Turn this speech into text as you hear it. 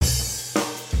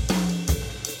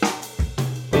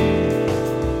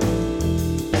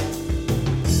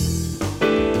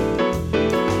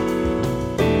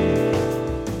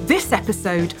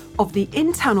episode of the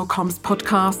Internal Comms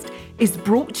podcast is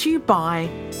brought to you by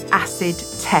Acid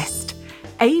Test,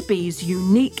 AB's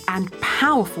unique and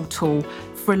powerful tool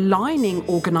for aligning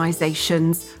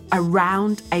organisations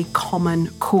around a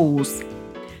common cause.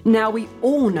 Now, we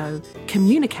all know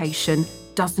communication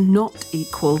does not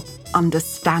equal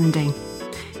understanding.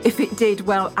 If it did,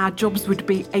 well, our jobs would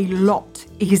be a lot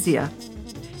easier.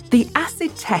 The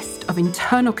acid test of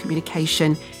internal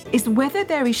communication is whether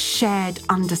there is shared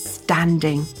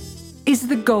understanding. Is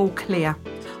the goal clear?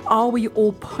 Are we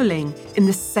all pulling in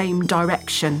the same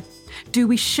direction? Do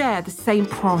we share the same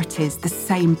priorities, the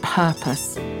same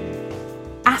purpose?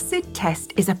 Acid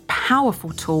test is a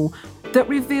powerful tool that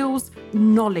reveals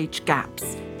knowledge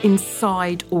gaps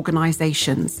inside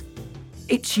organisations.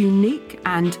 Its unique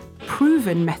and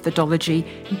proven methodology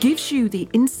gives you the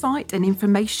insight and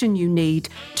information you need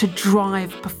to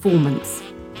drive performance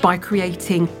by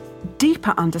creating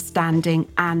deeper understanding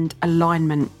and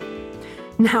alignment.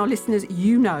 Now, listeners,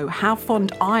 you know how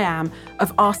fond I am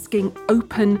of asking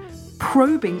open,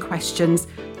 probing questions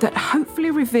that hopefully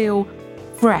reveal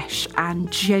fresh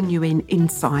and genuine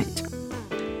insight.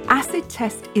 Acid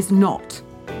test is not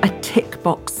a tick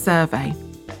box survey.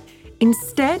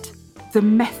 Instead, the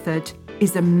method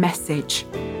is a message.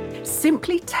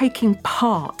 Simply taking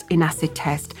part in acid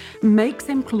test makes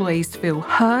employees feel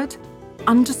heard,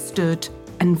 understood,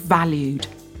 and valued.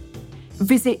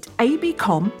 Visit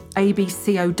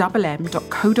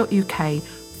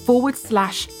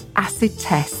abcom.co.uk/acid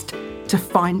test to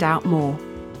find out more.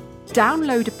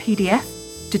 Download a PDF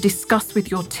to discuss with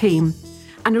your team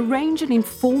and arrange an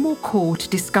informal call to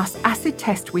discuss acid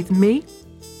test with me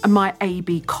and my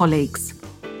AB colleagues.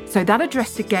 So that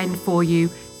address again for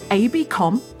you,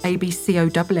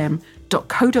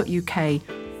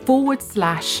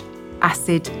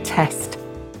 abcom.co.uk/acid test.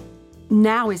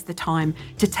 Now is the time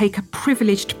to take a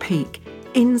privileged peek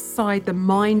inside the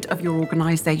mind of your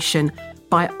organisation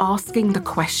by asking the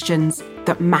questions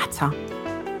that matter.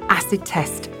 Acid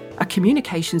test, a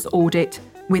communications audit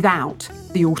without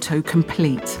the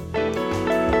autocomplete.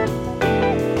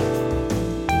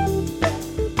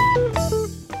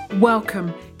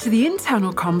 Welcome to the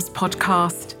Internal Comms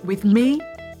podcast with me,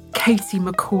 Katie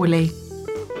McCauley.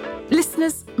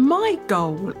 Listeners, my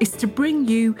goal is to bring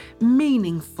you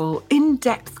meaningful,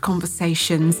 in-depth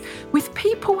conversations with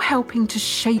people helping to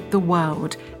shape the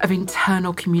world of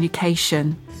internal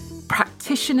communication.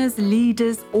 Practitioners,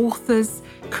 leaders, authors,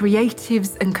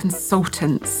 creatives and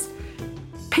consultants.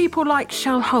 People like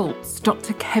Shell Holtz,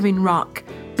 Dr. Kevin Ruck,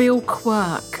 Bill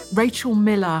Quirk, Rachel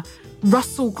Miller,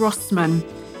 Russell Grossman,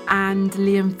 and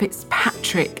Liam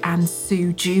Fitzpatrick and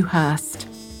Sue Dewhurst.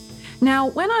 Now,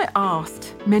 when I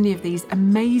asked many of these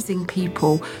amazing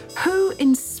people who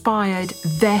inspired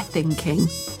their thinking,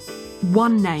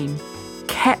 one name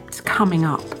kept coming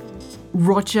up: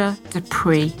 Roger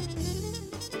Dupree.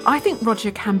 I think Roger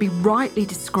can be rightly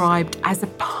described as a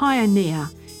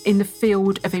pioneer in the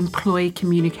field of employee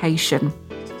communication.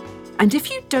 And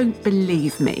if you don't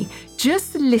believe me,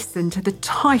 just listen to the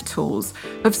titles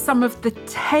of some of the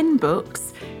 10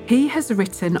 books he has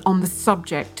written on the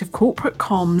subject of corporate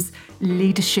comms,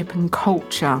 leadership and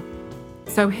culture.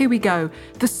 So here we go.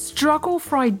 The Struggle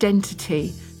for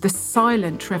Identity, The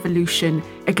Silent Revolution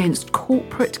Against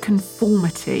Corporate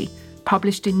Conformity,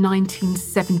 published in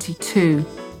 1972.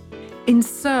 In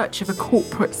Search of a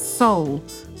Corporate Soul,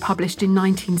 published in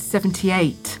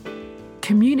 1978.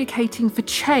 Communicating for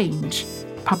Change,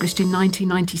 published in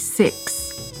 1996.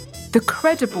 The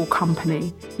Credible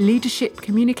Company, Leadership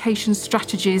Communication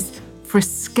Strategies for a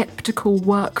Skeptical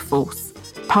Workforce,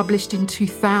 published in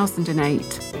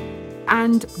 2008.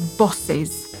 And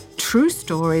Bosses, True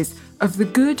Stories of the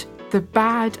Good, the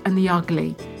Bad and the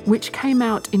Ugly, which came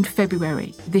out in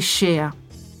February this year.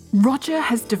 Roger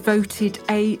has devoted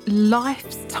a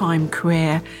lifetime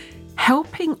career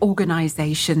helping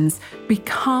organisations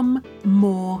become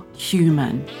more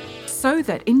human so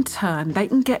that in turn they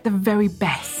can get the very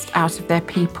best out of their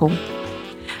people.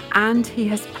 And he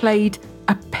has played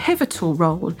a pivotal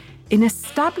role in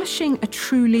establishing a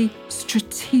truly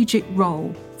strategic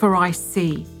role for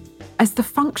IC as the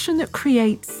function that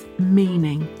creates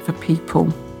meaning for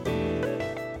people.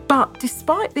 But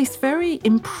despite this very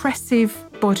impressive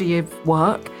body of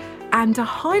work and a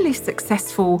highly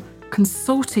successful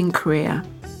consulting career,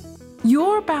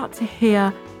 you're about to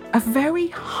hear a very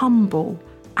humble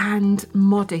and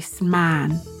modest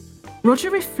man. Roger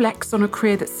reflects on a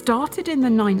career that started in the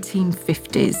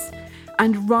 1950s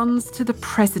and runs to the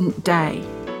present day.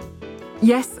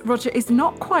 Yes, Roger is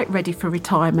not quite ready for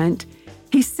retirement.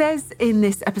 He says in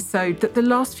this episode that the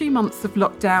last few months of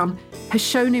lockdown has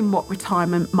shown him what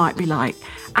retirement might be like,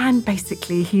 and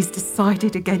basically he's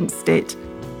decided against it.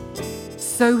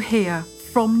 So here,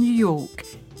 from New York,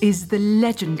 is the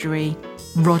legendary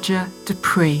Roger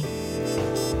Dupree.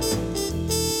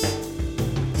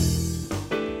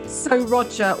 So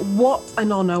Roger, what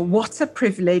an honour, what a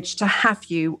privilege to have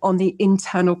you on the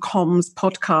Internal Comms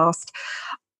podcast.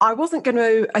 I wasn't going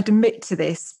to admit to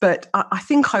this, but I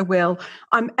think I will.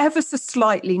 I'm ever so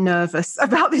slightly nervous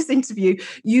about this interview.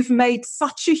 You've made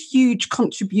such a huge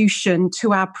contribution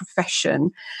to our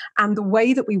profession and the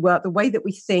way that we work, the way that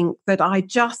we think, that I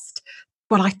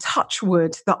touch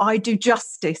wood that I do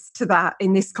justice to that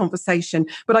in this conversation.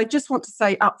 But I just want to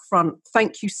say up front,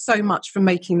 thank you so much for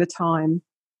making the time.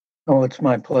 Oh, it's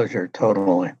my pleasure,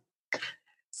 totally.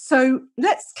 So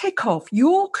let's kick off.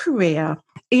 Your career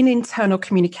in internal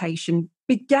communication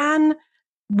began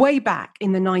way back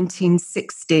in the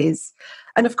 1960s.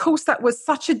 And of course, that was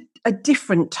such a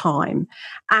different time.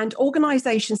 And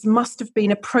organizations must have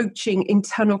been approaching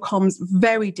internal comms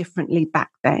very differently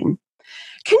back then.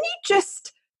 Can you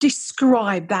just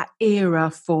describe that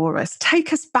era for us?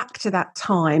 Take us back to that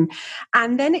time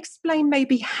and then explain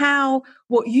maybe how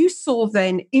what you saw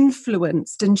then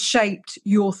influenced and shaped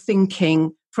your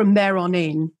thinking from there on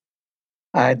in.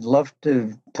 I'd love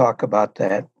to talk about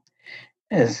that.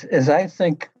 As I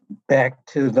think back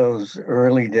to those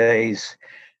early days,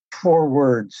 4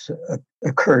 words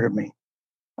occur to me: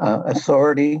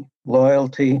 authority,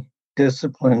 loyalty,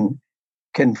 discipline,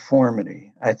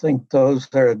 conformity. I think those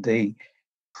are the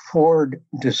 4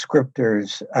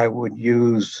 descriptors I would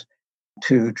use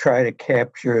to try to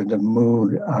capture the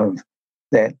mood of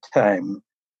that time.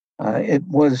 It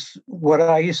was what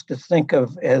I used to think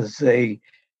of as a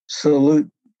salute,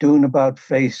 do an about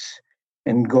face,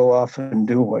 and go off and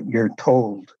do what you're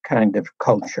told kind of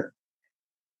culture.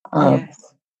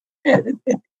 Yes.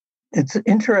 It's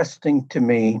interesting to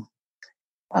me.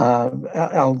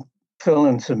 I'll fill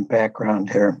in some background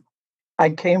here.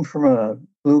 I came from a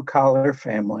blue-collar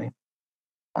family,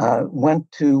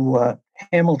 went to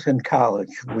Hamilton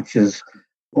College, which is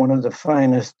one of the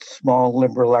finest small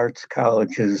liberal arts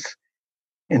colleges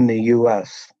in the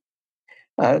U.S.,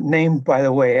 named, by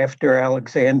the way, after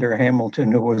Alexander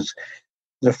Hamilton, who was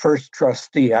the first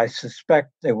trustee. I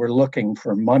suspect they were looking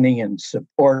for money and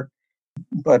support,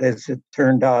 but as it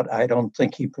turned out, I don't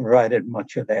think he provided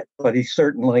much of that. But he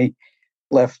certainly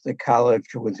left the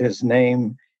college with his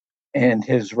name and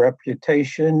his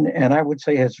reputation, and I would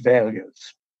say his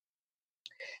values.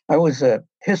 I was a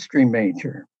history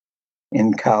major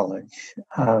in college,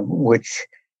 which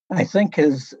I think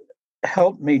has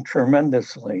helped me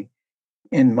tremendously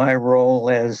in my role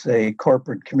as a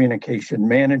corporate communication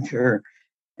manager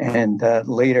and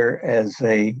later as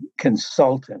a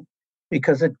consultant,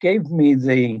 because it gave me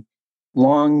the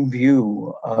long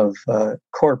view of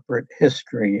corporate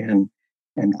history and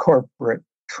corporate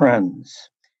trends.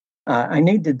 I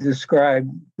need to describe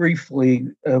briefly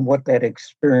what that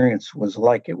experience was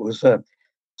like. It was a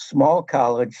small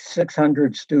college,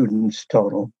 600 students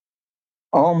total,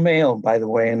 all male, by the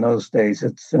way, in those days.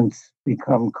 It's since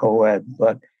become co-ed,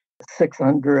 but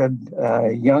 600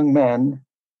 young men.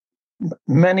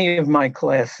 Many of my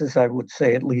classes, I would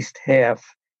say at least half,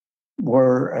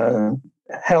 were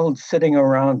held sitting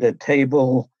around a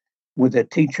table with a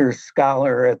teacher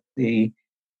scholar at the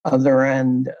other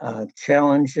end,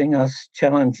 challenging us,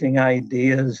 challenging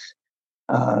ideas,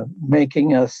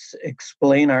 making us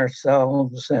explain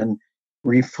ourselves and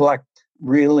reflect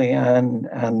really on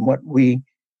what we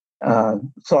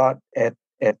thought at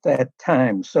that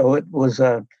time. So it was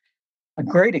a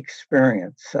great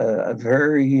experience, a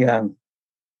very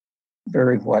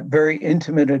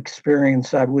intimate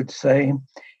experience, I would say.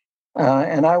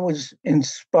 And I was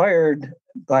inspired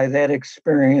by that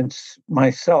experience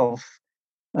myself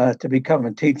to become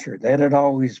a teacher. That had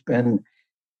always been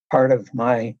part of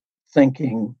my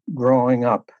thinking growing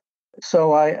up.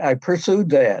 So I pursued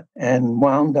that and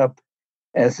wound up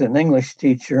as an English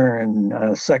teacher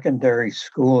in secondary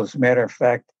school. As a matter of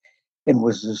fact, it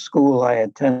was the school I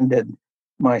attended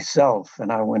myself,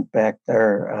 and I went back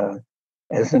there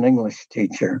as an English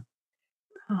teacher.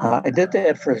 I did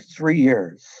that for 3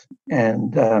 years,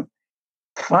 and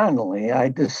finally I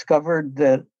discovered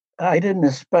that I didn't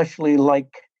especially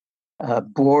like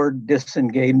bored,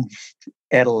 disengaged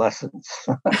adolescents.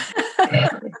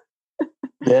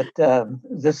 That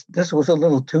this was a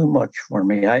little too much for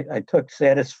me. I took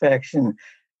satisfaction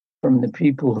from the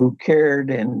people who cared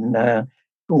and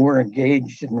who were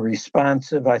engaged and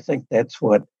responsive. I think that's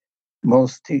what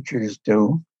most teachers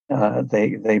do.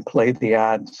 They play the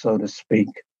odds, so to speak.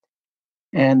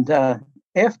 And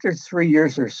after 3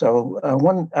 years or so,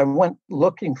 when I went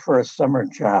looking for a summer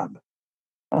job,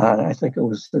 I think it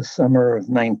was the summer of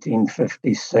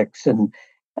 1956, and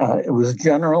it was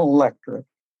General Electric.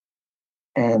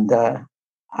 And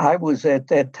I was at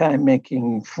that time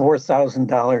making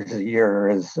 $4,000 a year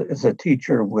as a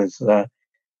teacher with a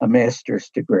master's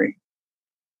degree.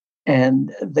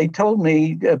 And they told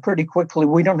me pretty quickly,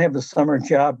 we don't have a summer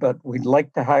job, but we'd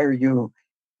like to hire you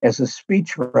as a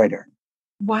speechwriter.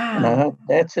 And I Wow. thought,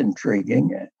 that's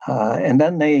intriguing. And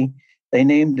then they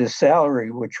named a salary,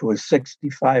 which was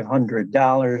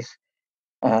 $6,500.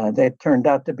 That turned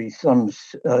out to be a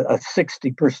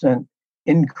 60%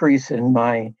 increase in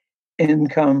my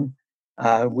income.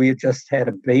 We had just had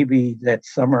a baby that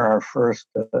summer, our first,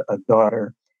 a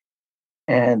daughter.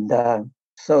 And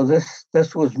so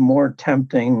this was more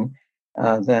tempting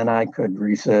than I could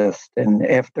resist. And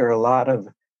after a lot of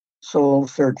soul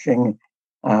searching,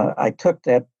 I took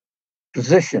that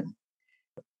position.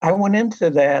 I went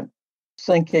into that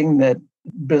thinking that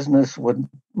business would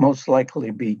most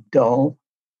likely be dull,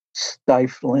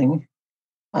 stifling.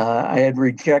 I had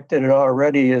rejected it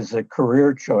already as a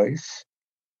career choice.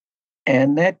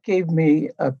 And that gave me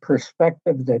a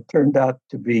perspective that turned out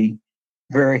to be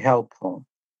very helpful.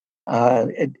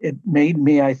 It made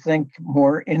me, I think,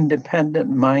 more independent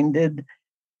minded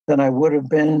than I would have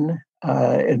been.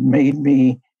 It made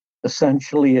me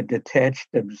essentially a detached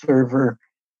observer,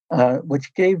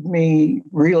 which gave me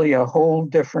really a whole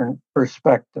different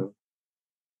perspective.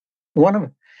 One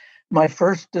of my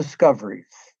first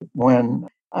discoveries when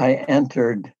I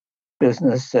entered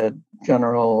business at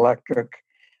General Electric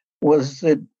was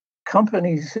that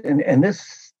companies, and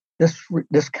this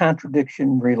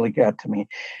contradiction really got to me.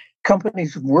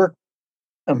 Companies work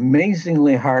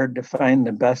amazingly hard to find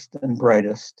the best and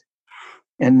brightest,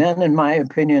 and then, in my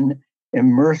opinion,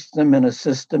 immerse them in a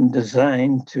system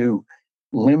designed to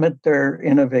limit their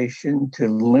innovation, to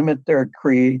limit their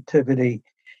creativity.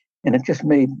 And it just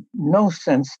made no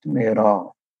sense to me at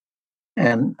all.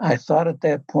 And I thought at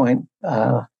that point,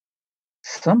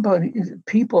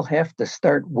 people have to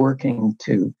start working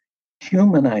to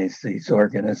humanize these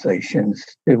organizations,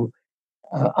 to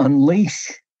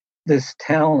unleash this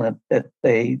talent that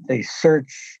they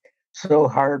search so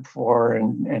hard for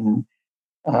and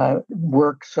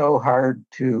work so hard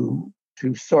to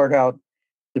sort out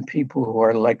the people who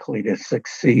are likely to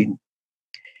succeed.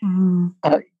 Mm.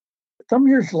 Some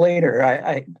years later,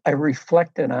 I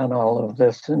reflected on all of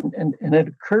this, and it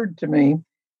occurred to me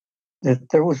that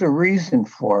there was a reason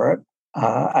for it.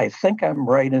 I think I'm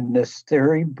right in this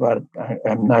theory, but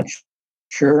I'm not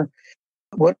sure.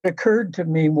 What occurred to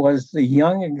me was the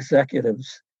young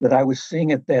executives that I was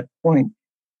seeing at that point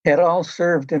had all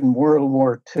served in World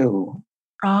War II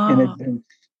and Ah. had been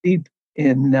steeped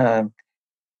in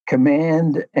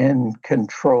command and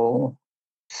control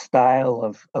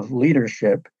style of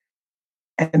leadership.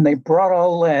 And they brought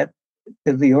all that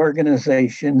to the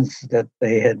organizations that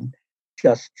they had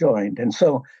just joined. And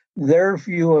so their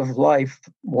view of life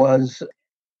was,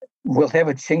 we'll have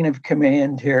a chain of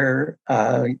command here.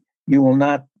 You will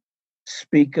not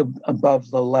speak above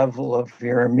the level of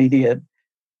your immediate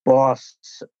boss.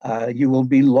 You will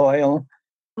be loyal.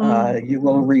 You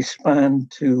will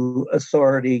respond to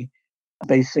authority,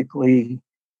 basically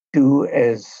do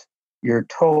as you're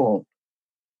told.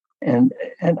 And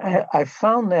I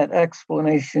found that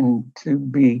explanation to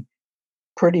be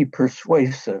pretty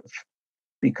persuasive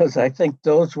because I think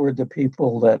those were the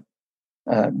people that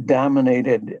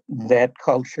dominated that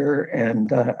culture.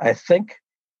 And I think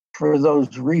for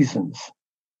those reasons.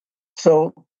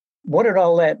 So, what did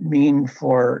all that mean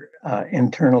for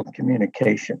internal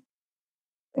communication?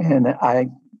 And I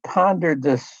pondered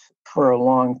this for a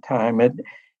long time. Uh,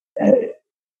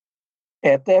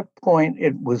 at that point,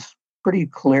 it was pretty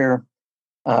clear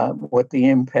what the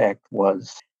impact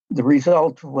was. The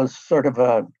result was sort of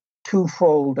a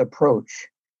twofold approach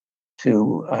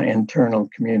to internal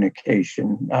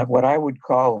communication, what I would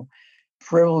call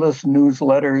frivolous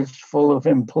newsletters full of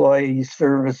employee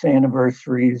service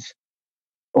anniversaries,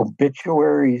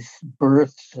 obituaries,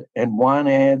 births, and want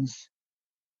ads,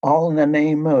 all in the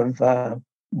name of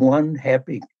one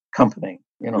happy company.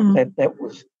 That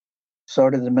was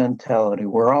sort of the mentality.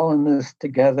 We're all in this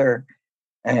together,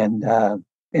 and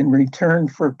in return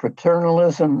for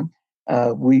paternalism,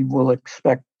 we will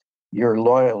expect your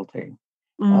loyalty.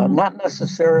 Not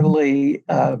necessarily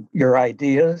your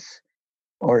ideas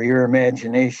or your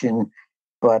imagination,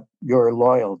 but your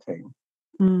loyalty.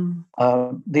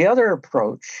 The other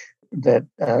approach that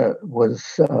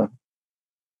was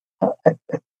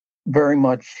very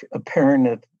much apparent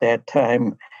at that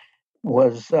time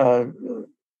was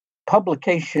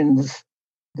publications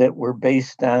that were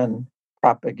based on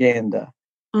propaganda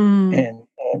and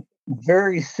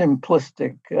very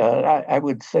simplistic. I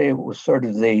would say it was sort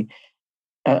of the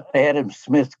Adam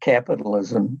Smith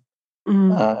capitalism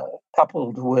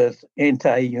coupled with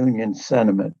anti-union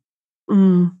sentiment.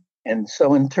 And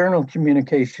so internal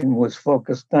communication was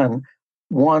focused on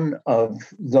one of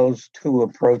those two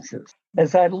approaches.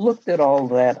 As I looked at all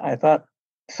that, I thought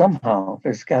somehow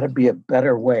there's got to be a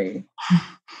better way.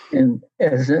 And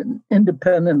as an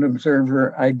independent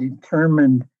observer, I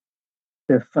determined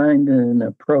to find an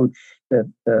approach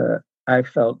that I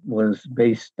felt was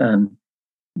based on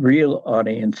real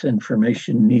audience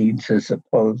information needs as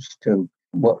opposed to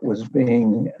what was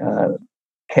being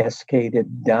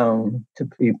cascaded down to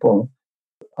people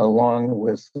along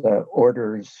with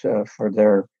orders for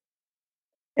their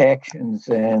actions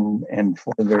and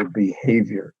for their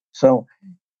behavior. So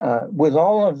with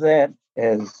all of that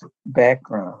as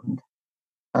background,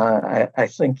 I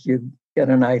think you get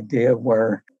an idea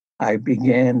where I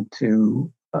began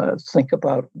to think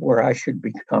about where I should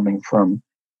be coming from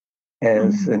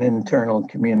as an internal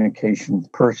communication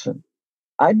person.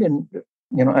 I didn't,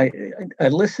 I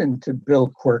listened to Bill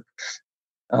Quirk's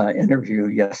interview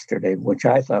yesterday, which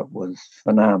I thought was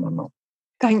phenomenal.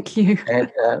 Thank you.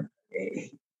 And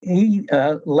he,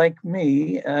 like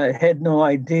me, had no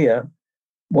idea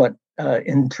what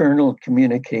internal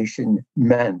communication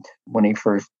meant when he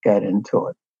first got into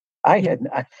it. I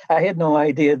had no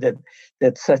idea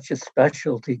that such a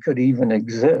specialty could even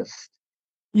exist.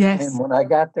 Yes. And when I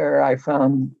got there, I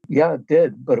found, it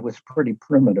did, but it was pretty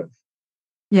primitive.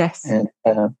 Yes. And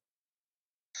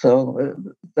so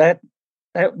that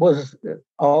was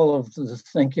all of the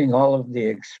thinking, all of the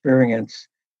experience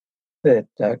that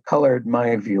colored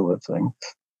my view of things.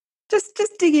 Just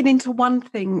digging into one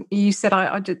thing you said,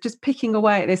 I just picking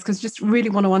away at this because just really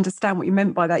want to understand what you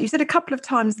meant by that. You said a couple of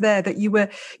times there that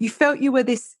you felt you were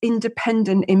this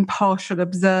independent, impartial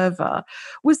observer.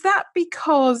 Was that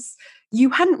because you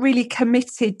hadn't really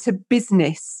committed to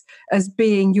business as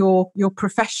being your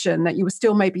profession, that you were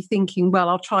still maybe thinking, well,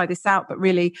 I'll try this out, but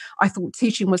really I thought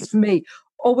teaching was for me?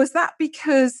 Or was that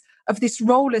because of this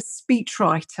role as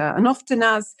speechwriter? And often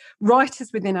as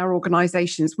writers within our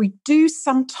organisations, we do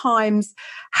sometimes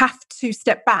have to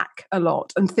step back a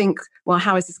lot and think, well,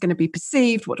 how is this going to be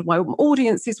perceived? What do my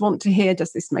audiences want to hear?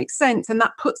 Does this make sense? And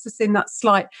that puts us in that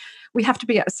we have to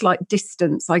be at a slight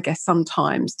distance, I guess,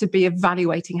 sometimes to be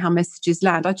evaluating how messages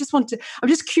land. I'm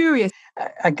just curious.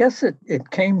 I guess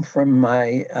it came from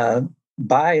my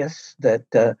bias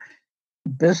that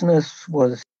business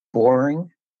was boring,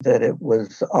 that it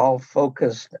was all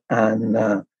focused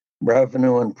on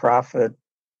revenue and profit,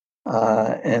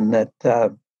 and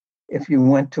that if you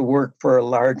went to work for a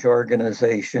large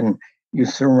organization, you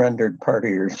surrendered part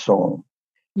of your soul.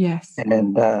 Yes.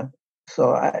 And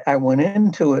so I went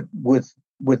into it with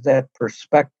that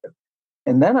perspective.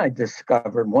 And then I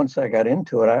discovered, once I got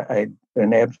into it, I'd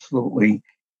been absolutely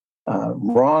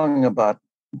wrong about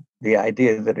the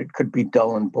idea that it could be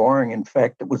dull and boring. In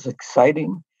fact, it was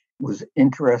exciting. It was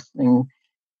interesting.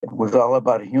 It was all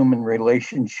about human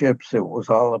relationships. It was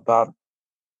all about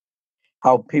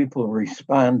how people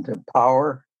respond to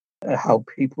power, how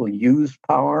people use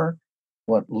power,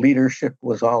 what leadership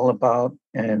was all about.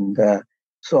 And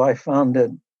so I found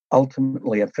it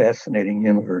ultimately a fascinating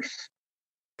universe.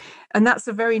 And that's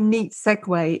a very neat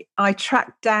segue. I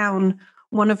tracked down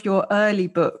one of your early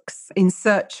books, In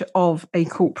Search of a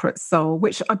Corporate Soul,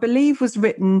 which I believe was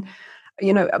written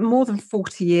more than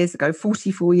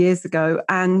 44 years ago.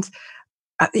 And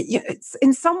it's,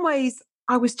 in some ways,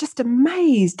 I was just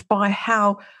amazed by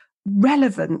how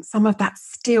relevant some of that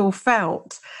still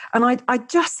felt. And I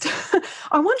just,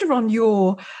 I wonder on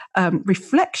your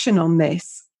reflection on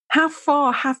this, how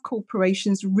far have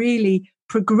corporations really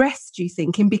progressed, do you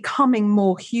think, in becoming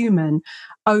more human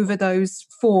over those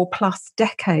 4+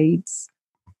 decades?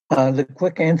 The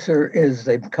quick answer is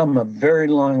they've come a very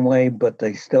long way, but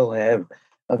they still have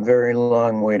a very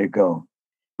long way to go.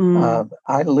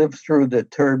 I lived through the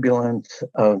turbulence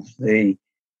of the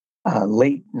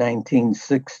late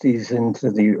 1960s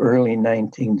into the early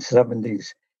 1970s.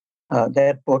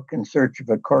 That book, In Search of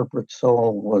a Corporate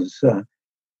Soul, was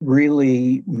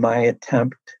really my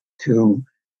attempt to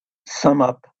sum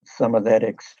up some of that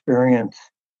experience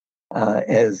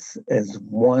as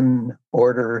one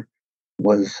order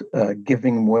was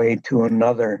giving way to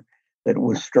another that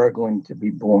was struggling to be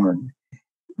born.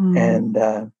 And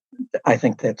I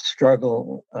think that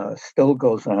struggle still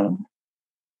goes on.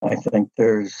 I think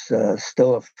there's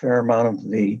still a fair amount of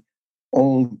the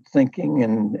old thinking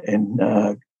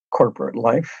in corporate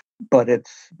life, but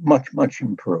it's much, much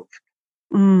improved.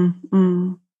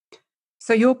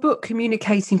 So your book,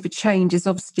 Communicating for Change, is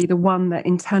obviously the one that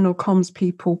internal comms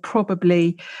people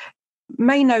probably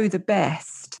may know the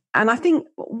best. And I think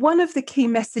one of the key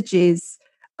messages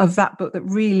of that book that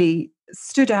really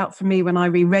stood out for me when I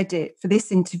reread it for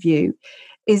this interview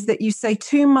is that you say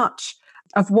too much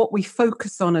of what we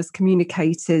focus on as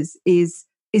communicators is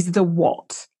the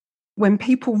what, when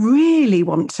people really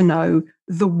want to know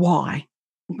the why.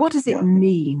 What does it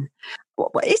mean?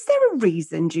 Is there a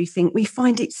reason, do you think, we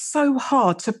find it so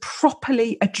hard to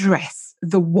properly address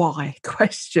the why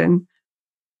question?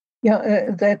 Yeah,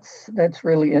 that's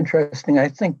really interesting. I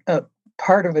think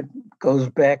part of it goes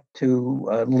back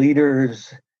to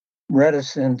leaders'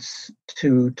 reticence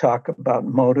to talk about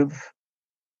motive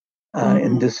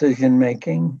in decision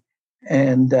making,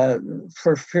 and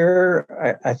for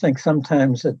fear, I think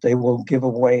sometimes that they will give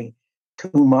away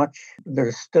too much.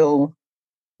 There's still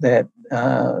that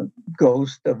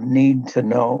ghost of need to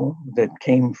know that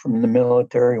came from the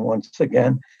military once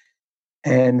again,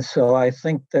 and so I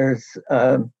think there's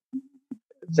a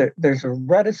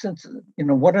reticence.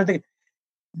 What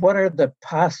are the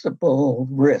possible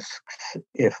risks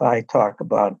if I talk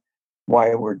about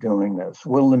why we're doing this?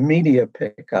 Will the media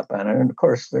pick up on it? And of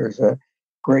course, there's a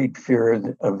great fear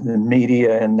of the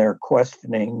media and their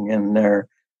questioning and their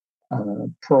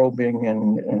probing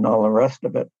and all the rest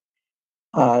of it.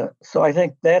 So I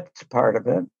think that's part of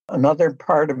it. Another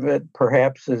part of it,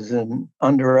 perhaps, is an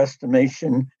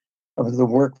underestimation of the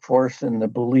workforce and the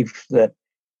belief that,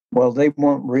 well, they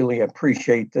won't really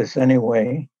appreciate this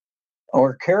anyway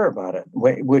or care about it,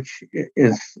 which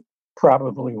is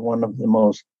probably one of the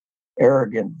most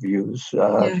arrogant views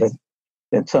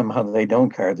that somehow they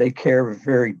don't care. They care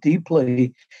very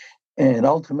deeply. And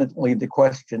ultimately, the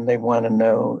question they want to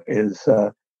know is,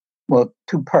 well,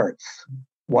 two parts.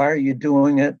 Why are you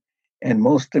doing it? And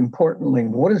most importantly,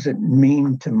 what does it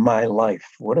mean to my life?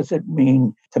 What does it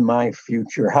mean to my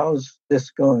future? How's this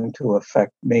going to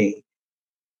affect me?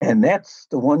 And that's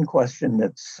the one question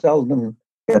that seldom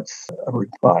gets a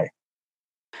reply.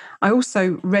 I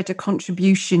also read a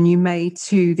contribution you made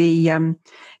to the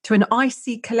to an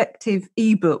IC Collective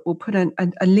ebook. We'll put a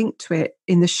link to it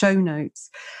in the show notes.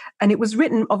 And it was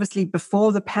written obviously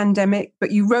before the pandemic,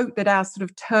 but you wrote that our sort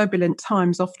of turbulent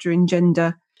times often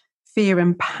engender fear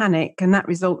and panic, and that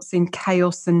results in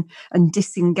chaos and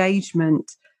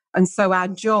disengagement. And so our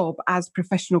job as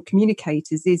professional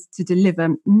communicators is to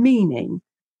deliver meaning.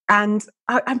 And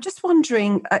I'm just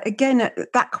wondering, again,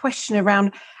 that question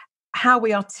around how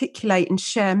we articulate and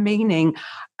share meaning,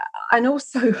 and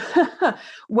also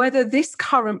whether this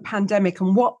current pandemic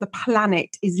and what the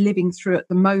planet is living through at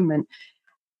the moment,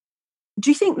 do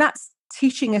you think that's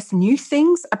teaching us new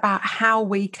things about how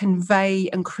we convey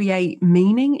and create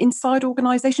meaning inside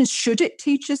organizations? Should it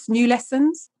teach us new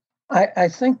lessons? I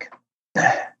think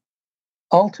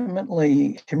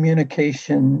ultimately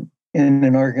communication in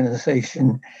an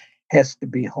organization has to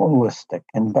be holistic.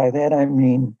 And by that, I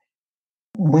mean,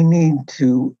 we need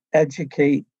to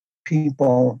educate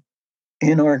people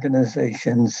in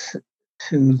organizations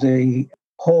to the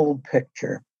whole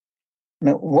picture.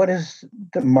 Now, what is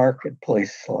the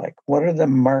marketplace like? What are the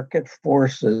market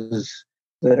forces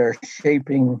that are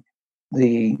shaping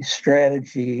the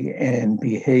strategy and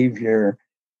behavior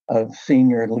of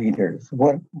senior leaders?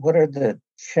 What are the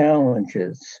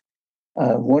challenges?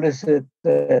 What is it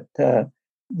that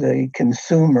the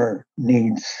consumer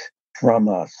needs from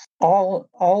us? All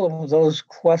of those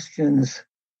questions,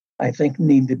 I think,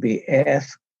 need to be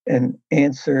asked and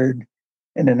answered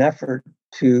in an effort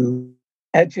to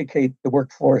educate the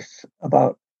workforce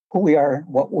about who we are,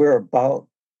 what we're about,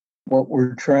 what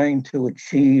we're trying to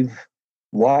achieve,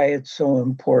 why it's so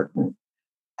important,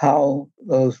 how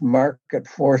those market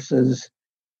forces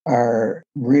are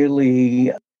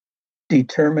really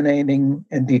determining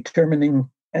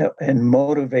and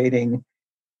motivating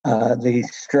the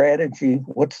strategy.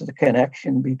 What's the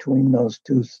connection between those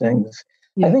two things?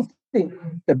 Yes. I think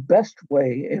the best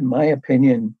way, in my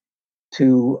opinion,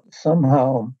 to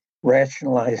somehow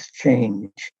rationalize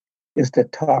change is to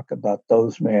talk about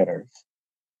those matters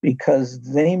because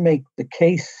they make the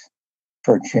case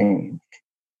for change.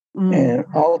 And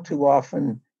all too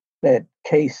often, that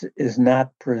case is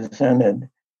not presented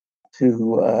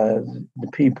to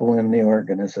the people in the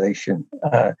organization.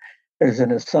 There's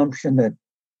an assumption that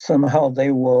somehow they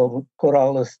will put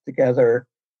all this together.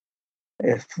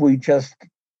 If we just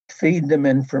feed them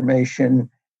information,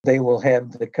 they will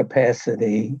have the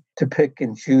capacity to pick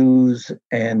and choose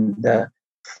and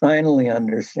finally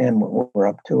understand what we're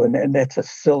up to. And that's a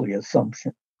silly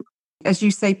assumption. As you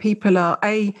say, people are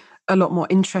a lot more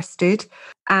interested.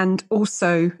 And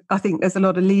also, I think there's a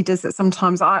lot of leaders that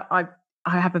sometimes I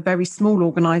I have a very small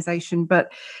organization,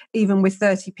 but even with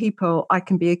 30 people, I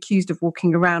can be accused of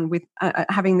walking around with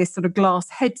having this sort of glass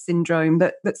head syndrome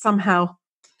that somehow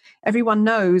everyone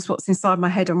knows what's inside my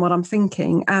head and what I'm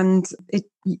thinking. And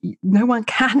no one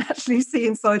can actually see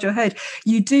inside your head.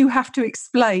 You do have to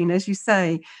explain, as you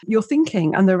say, your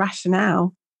thinking and the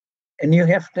rationale. And you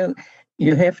have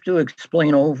to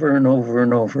explain over and over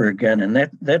and over again.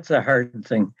 And that's a hard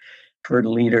thing for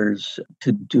leaders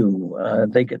to do.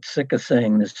 They get sick of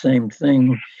saying the same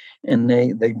thing, and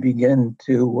they begin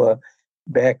to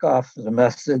back off the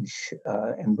message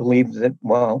and believe that,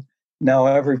 well, now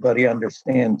everybody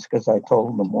understands because I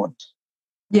told them once.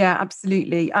 Yeah,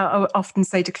 absolutely. I often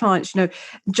say to clients,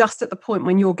 just at the point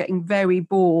when you're getting very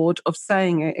bored of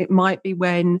saying it, it might be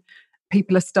when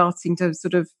people are starting to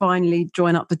sort of finally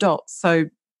join up the dots. So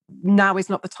now is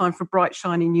not the time for a bright,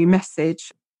 shiny new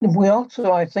message. We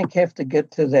also, I think, have to get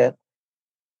to that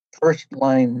first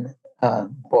line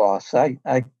boss.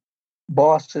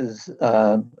 Boss is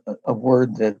a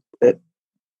word that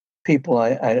people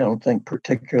I don't think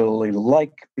particularly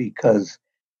like because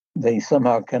they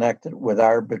somehow connect it with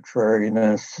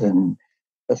arbitrariness and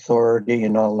authority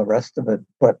and all the rest of it.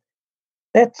 But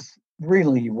that's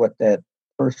really what that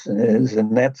person is,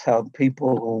 and that's how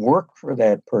people who work for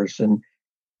that person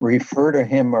refer to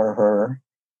him or her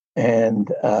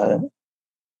and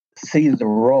see the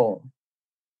role.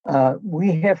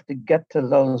 We have to get to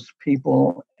those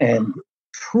people and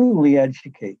truly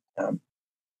educate them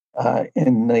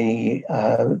in the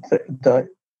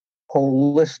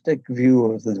holistic view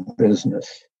of the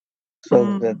business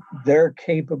so that they're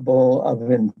capable of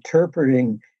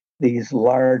interpreting these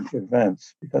large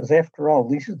events. Because after all,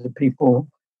 these are the people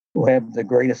who have the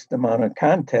greatest amount of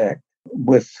contact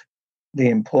with the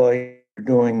employee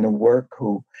doing the work,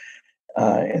 who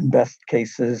in best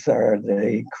cases are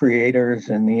the creators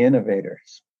and the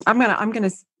innovators. I'm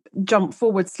gonna jump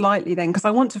forward slightly then, because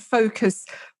I want to focus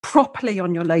properly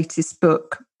on your latest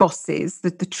book, Bosses,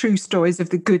 the true stories of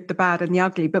the good, the bad and the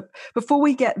ugly. But before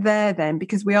we get there then,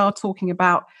 because we are talking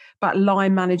about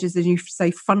line managers, as you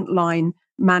say, frontline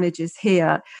managers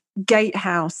here,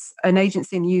 Gatehouse, an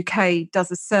agency in the UK,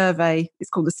 does a survey. It's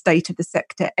called the State of the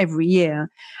Sector every year.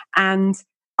 And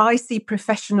I see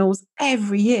professionals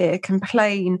every year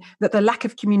complain that the lack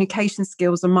of communication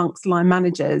skills amongst line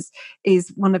managers is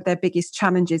one of their biggest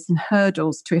challenges and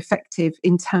hurdles to effective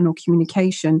internal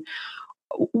communication.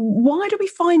 Why do we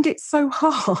find it so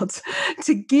hard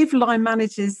to give line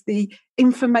managers the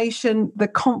information, the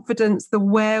confidence, the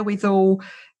wherewithal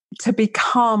to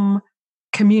become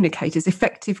communicators,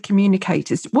 effective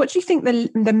communicators? What do you think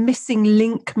the missing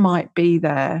link might be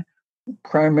there?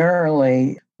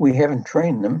 Primarily, we haven't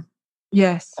trained them.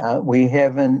 Yes. We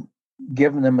haven't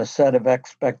given them a set of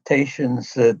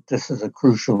expectations that this is a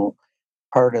crucial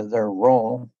part of their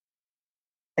role.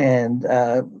 And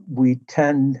we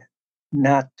tend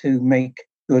not to make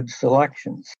good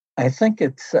selections. I think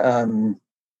it's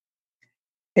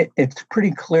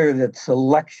pretty clear that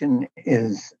selection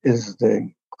is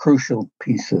the crucial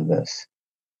piece of this.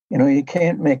 You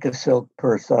can't make a silk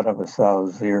purse out of a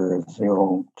sow's ear, as the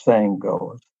old saying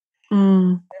goes.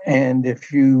 And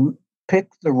if you pick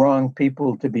the wrong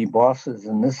people to be bosses,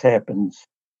 and this happens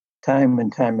time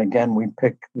and time again, we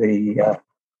pick the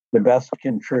best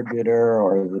contributor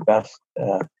or the best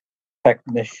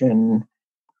technician,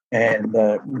 and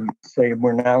we say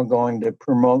we're now going to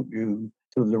promote you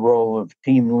to the role of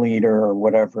team leader or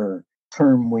whatever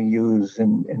term we use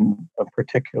in a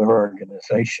particular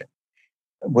organization,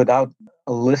 without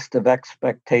a list of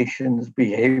expectations,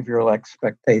 behavioral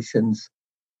expectations,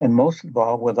 and most of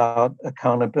all, without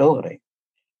accountability.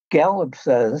 Gallup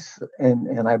says,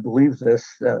 and I believe this,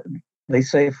 they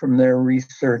say from their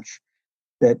research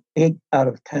that 8 out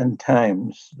of 10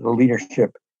 times the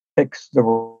leadership picks the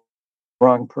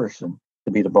wrong person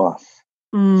to be the boss.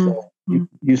 So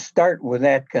you start with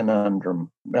that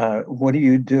conundrum. What do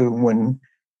you do when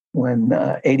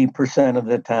 80% of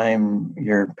the time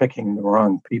you're picking the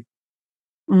wrong people?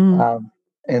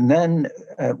 And then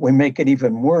we make it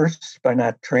even worse by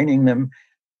not training them.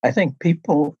 I think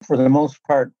people, for the most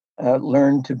part,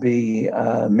 learn to be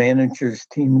managers,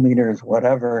 team leaders,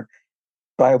 whatever,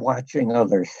 by watching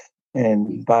others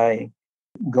and by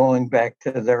going back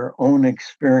to their own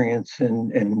experience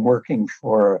in working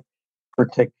for a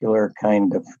particular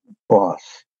kind of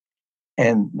boss.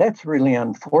 And that's really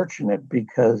unfortunate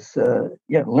because,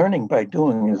 learning by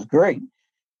doing is great,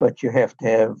 but you have to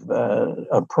have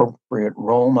appropriate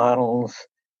role models.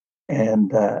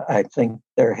 And I think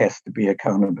there has to be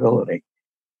accountability.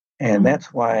 And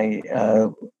that's why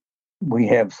we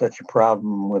have such a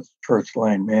problem with first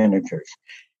line managers.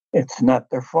 It's not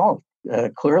their fault.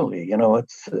 clearly.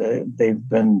 They've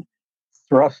been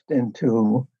thrust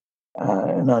into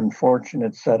an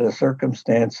unfortunate set of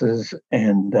circumstances,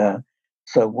 and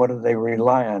so what do they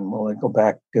rely on? Well, they go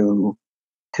back to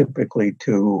typically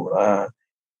to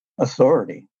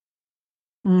authority,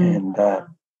 and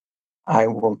I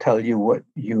will tell you what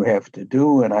you have to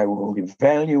do, and I will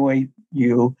evaluate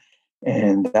you,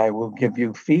 and I will give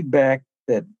you feedback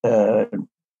that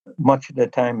much of the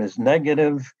time is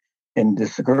negative and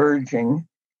discouraging,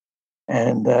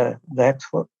 and that's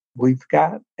what we've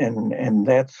got, and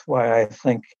that's why I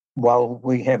think while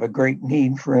we have a great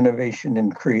need for innovation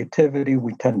and creativity,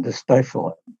 we tend to stifle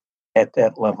it at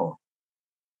that level.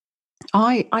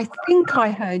 I think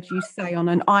I heard you say on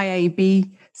an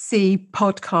IABC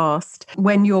podcast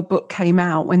when your book came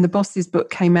out, when the Bosses book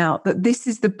came out, that this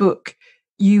is the book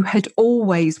you had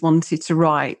always wanted to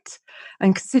write.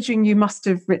 And considering you must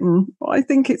have written, I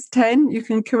think it's 10, you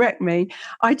can correct me.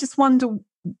 I just wonder,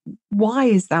 why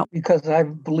is that? Because I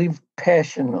believe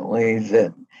passionately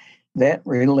that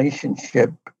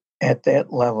relationship at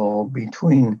that level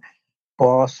between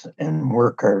boss and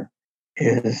worker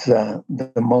is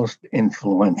the most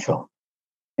influential.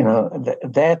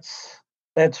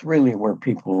 That's really where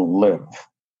people live,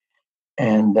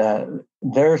 and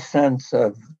their sense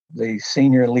of the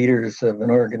senior leaders of an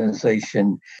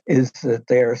organization is that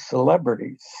they are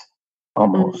celebrities,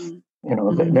 almost.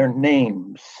 Their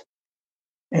names,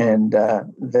 and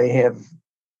they have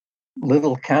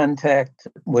little contact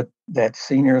with that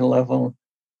senior level.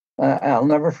 I'll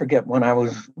never forget when I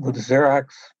was with Xerox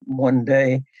one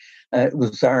day. It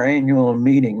was our annual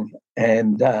meeting,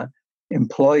 and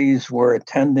employees were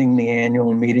attending the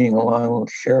annual meeting along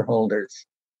with shareholders.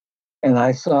 And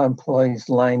I saw employees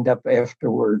lined up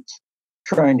afterwards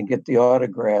trying to get the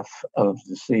autograph of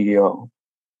the CEO.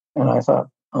 And I thought,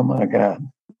 oh my God.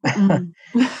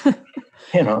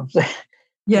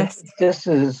 Yes. This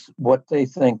is what they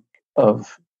think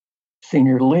of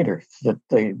senior leaders, that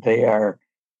they are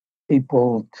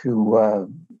people to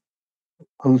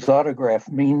whose autograph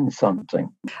means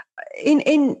something.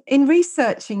 In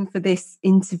researching for this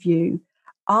interview,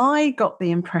 I got the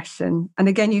impression, and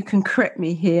again, you can correct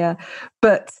me here,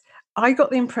 but I got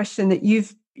the impression that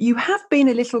you have been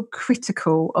a little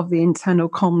critical of the internal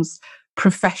comms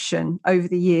profession over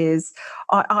the years.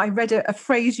 I read a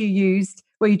phrase you used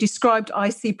where you described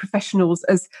IC professionals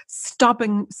as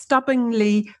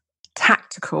stubbornly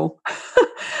tactical.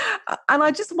 And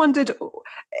I just wondered,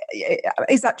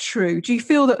 is that true? Do you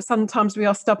feel that sometimes we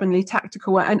are stubbornly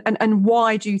tactical, and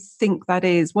why do you think that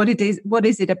is? What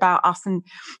is it about us and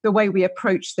the way we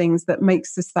approach things that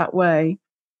makes us that way?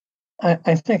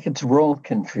 I think it's role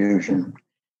confusion.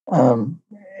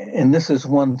 And this is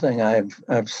one thing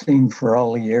I've seen for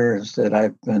all the years that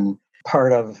I've been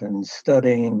part of and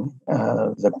studying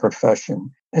the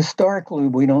profession. Historically,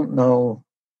 we don't know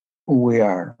who we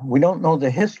are. We don't know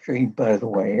the history, by the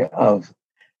way, of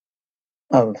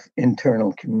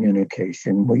internal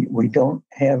communication. We don't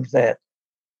have that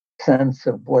sense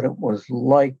of what it was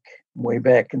like way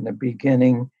back in the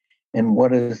beginning and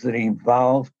what has it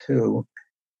evolved to.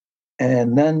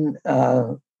 And then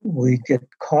we get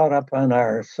caught up on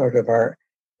our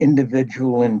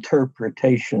individual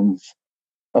interpretations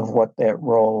of what that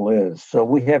role is. So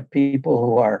we have people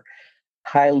who are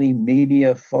highly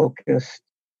media focused,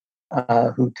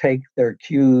 who take their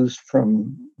cues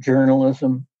from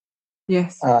journalism.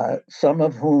 Yes. Some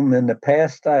of whom in the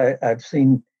past I've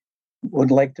seen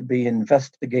would like to be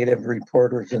investigative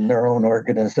reporters in their own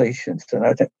organizations. And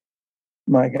I think,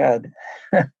 my God,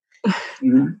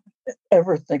 you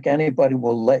ever think anybody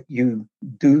will let you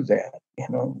do that?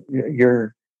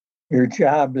 Your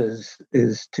job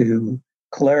is to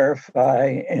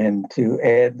clarify and to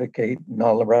advocate and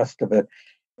all the rest of it.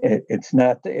 It's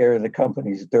not to air the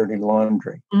company's dirty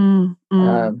laundry.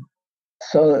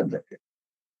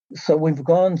 So we've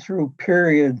gone through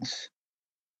periods,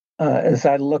 as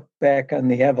I look back on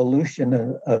the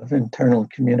evolution of internal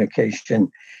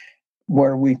communication,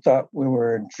 where we thought we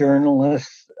were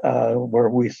journalists, where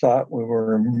we thought we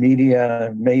were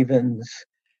media mavens,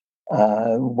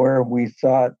 where we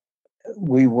thought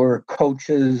we were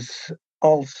coaches,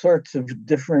 all sorts of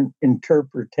different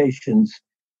interpretations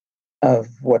of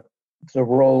what the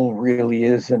role really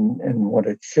is and what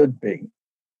it should be.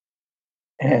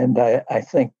 And I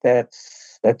think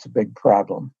that's a big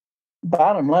problem.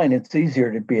 Bottom line, it's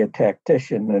easier to be a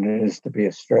tactician than it is to be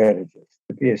a strategist.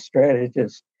 To be a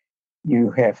strategist,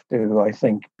 you have to, I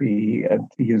think, be,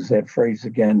 to use that phrase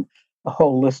again, a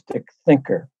holistic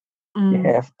thinker. You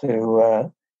have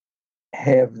to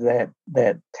have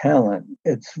that talent.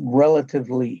 It's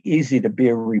relatively easy to be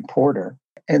a reporter.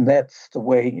 And that's the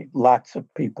way lots of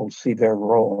people see their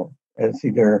role, as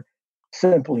either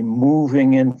simply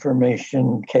moving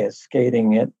information,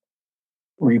 cascading it,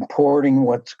 reporting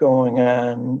what's going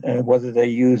on, whether they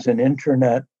use an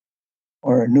internet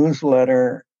or a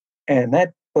newsletter. And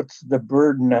that puts the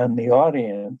burden on the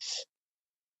audience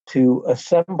to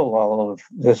assemble all of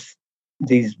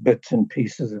these bits and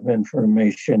pieces of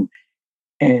information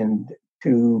and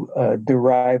to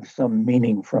derive some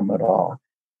meaning from it all.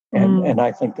 And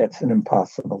I think that's an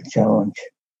impossible challenge.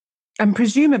 And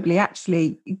presumably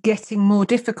actually getting more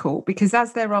difficult, because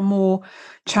as there are more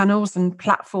channels and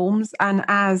platforms, and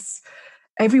as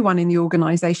everyone in the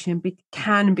organization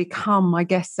can become, I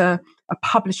guess, a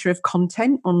publisher of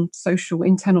content on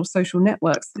internal social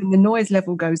networks, then the noise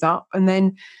level goes up. And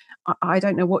then I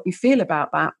don't know what you feel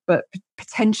about that, but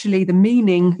potentially the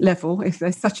meaning level, if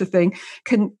there's such a thing,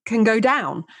 can go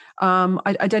down.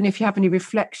 I don't know if you have any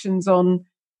reflections on,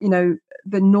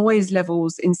 the noise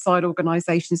levels inside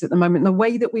organizations at the moment, the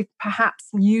way that we've perhaps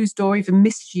used or even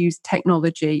misused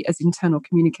technology as internal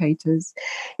communicators.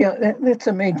 Yeah, that's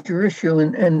a major issue.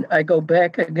 And I go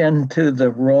back again to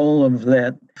the role of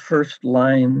that first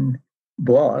line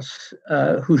boss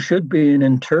who should be an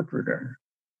interpreter.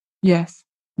 Yes.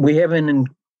 We haven't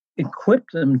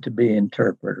equipped them to be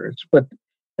interpreters, but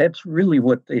that's really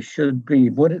what they should be.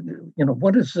 What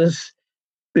is this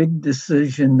big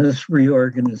decision, this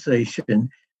reorganization?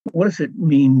 What does it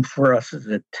mean for us as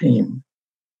a team?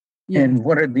 Yes. And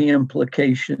what are the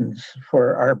implications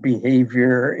for our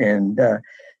behavior and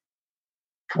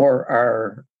for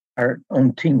our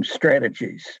own team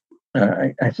strategies?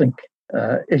 I think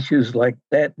issues like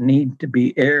that need to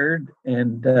be aired,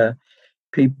 and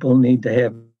people need to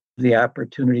have the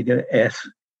opportunity to ask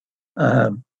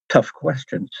tough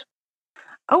questions.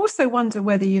 I also wonder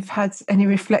whether you've had any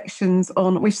reflections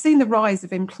on, we've seen the rise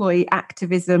of employee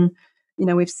activism.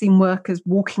 We've seen workers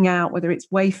walking out, whether it's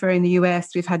Wayfair in the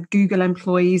US, we've had Google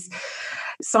employees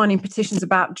signing petitions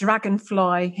about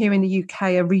Dragonfly. Here in the UK,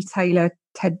 a retailer,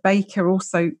 Ted Baker,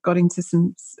 also got into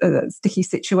some sticky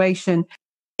situation.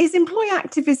 Is employee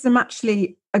activism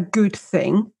actually a good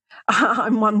thing?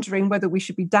 I'm wondering whether we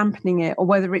should be dampening it, or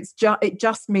whether it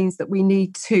just means that we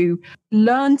need to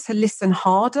learn to listen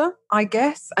harder, I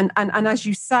guess. And as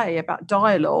you say about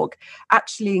dialogue,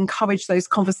 actually encourage those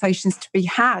conversations to be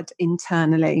had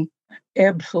internally.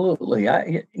 Absolutely.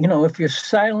 If you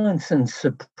silence and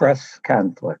suppress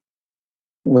conflict,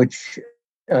 which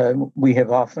we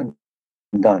have often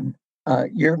done,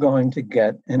 you're going to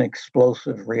get an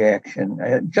explosive reaction.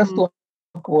 Just look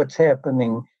what's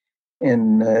happening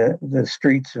in the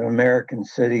streets of American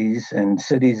cities and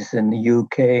cities in the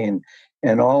UK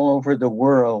and all over the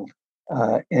world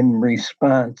in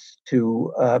response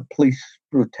to police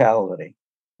brutality.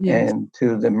 Yes. And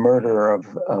to the murder of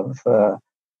the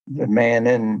man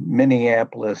in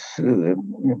Minneapolis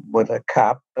with a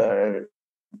cop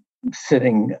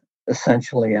sitting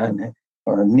essentially on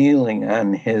or kneeling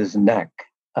on his neck.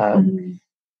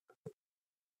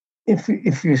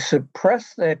 If you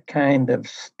suppress that kind of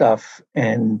stuff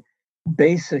and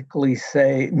basically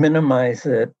minimize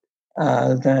it,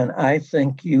 then I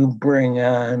think you bring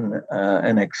on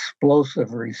an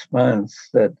explosive response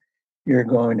that you're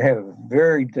going to have a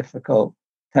very difficult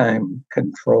time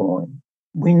controlling.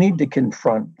 We need to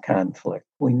confront conflict.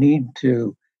 We need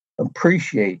to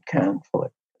appreciate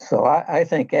conflict. So I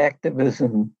think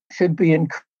activism should be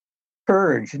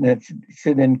encouraged, and it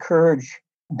should encourage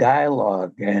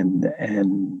dialogue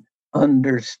and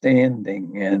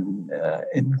understanding and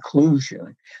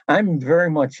inclusion. I'm very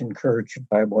much encouraged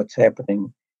by what's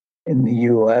happening in the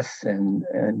U.S. and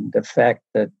the fact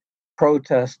that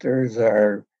protesters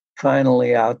are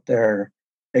finally out there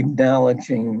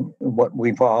acknowledging what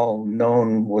we've all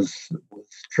known was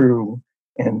true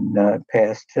in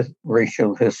past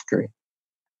racial history.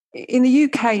 In the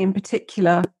UK in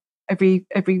particular, every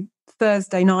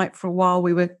Thursday night for a while,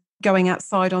 we were going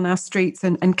outside on our streets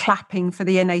and clapping for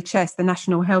the NHS, the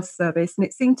National Health Service. And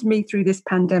it seemed to me through this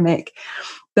pandemic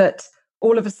that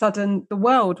all of a sudden the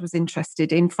world was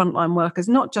interested in frontline workers,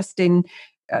 not just in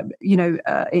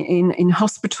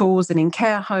hospitals and in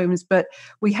care homes, but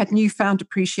we had newfound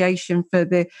appreciation for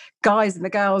the guys and the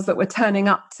girls that were turning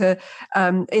up to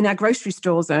in our grocery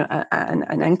stores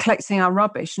and collecting our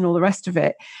rubbish and all the rest of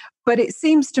it. But it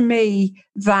seems to me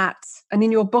that, and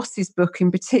in your boss's book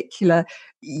in particular,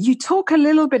 you talk a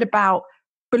little bit about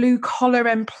blue collar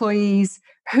employees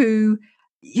who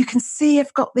you can see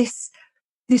have got this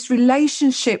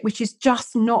relationship which is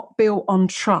just not built on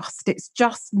trust. It's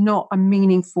just not a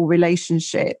meaningful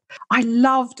relationship. I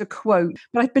loved a quote,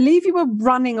 but I believe you were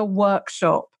running a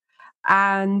workshop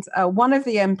and one of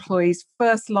the employees,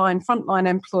 frontline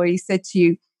employee, said to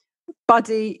you,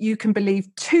 buddy, you can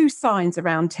believe two signs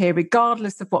around here,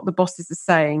 regardless of what the bosses are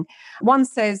saying. One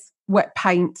says wet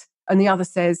paint, and the other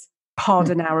says,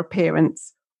 pardon our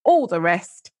appearance. All the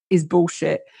rest is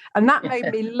bullshit. And that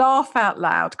made me laugh out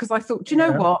loud, because I thought, do you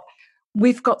know what?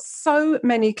 We've got so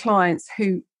many clients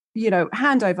who,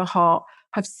 hand over heart,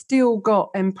 have still got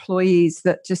employees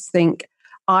that just think,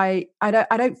 I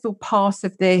don't feel part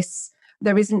of this.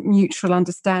 There isn't mutual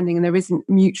understanding and there isn't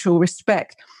mutual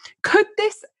respect.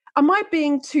 Am I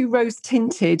being too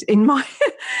rose-tinted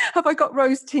have I got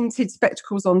rose-tinted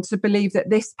spectacles on to believe that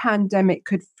this pandemic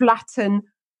could flatten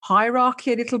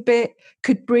hierarchy a little bit,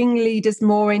 could bring leaders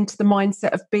more into the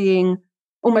mindset of being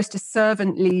almost a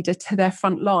servant leader to their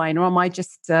front line? Or am I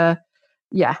just a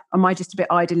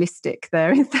bit idealistic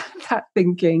there in that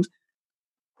thinking?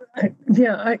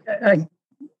 I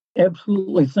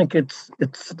absolutely think it's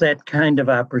that kind of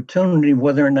opportunity.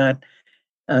 Whether or not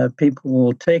people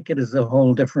will take it is a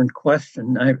whole different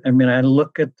question. I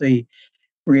look at the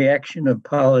reaction of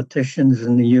politicians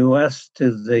in the U.S.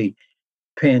 to the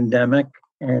pandemic,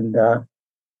 and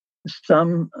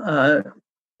some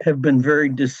have been very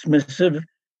dismissive.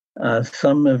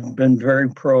 Some have been very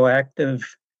proactive.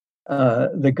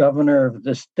 The governor of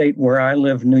the state where I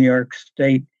live, New York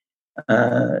State,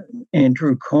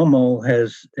 Andrew Cuomo,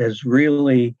 has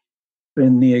really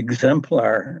been the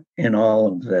exemplar in all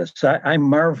of this. I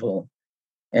marvel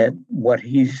at what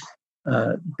he's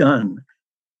done.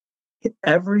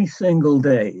 Every single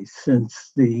day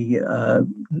since the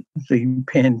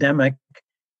pandemic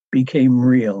became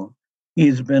real,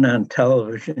 he's been on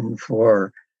television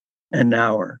for an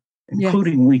hour,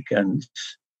 including weekends,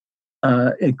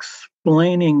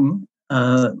 explaining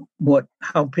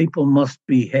how people must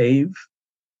behave,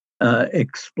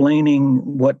 explaining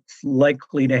what's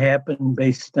likely to happen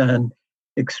based on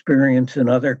experience in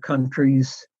other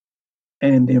countries,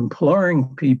 and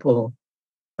imploring people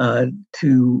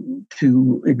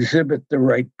to exhibit the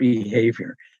right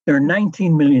behavior. There are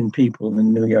 19 million people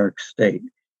in New York State,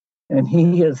 and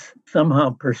he has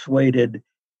somehow persuaded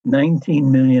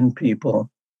 19 million people,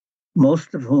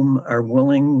 most of whom are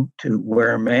willing to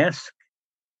wear a mask,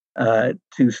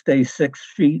 to stay 6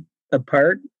 feet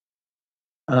apart,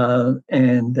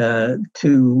 and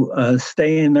to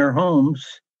stay in their homes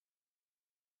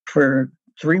for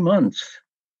 3 months.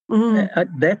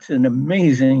 Mm-hmm. That's an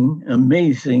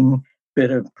amazing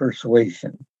bit of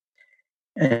persuasion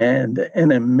and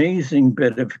an amazing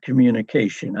bit of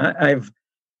communication. I've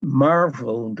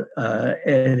marveled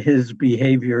at his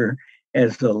behavior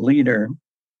as a leader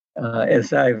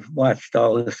as I've watched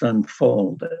all this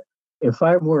unfold. If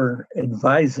I were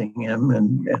advising him,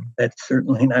 and that's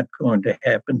certainly not going to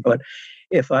happen, but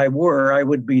if I were, I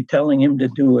would be telling him to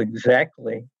do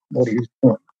exactly what he's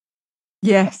doing.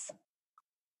 Yes.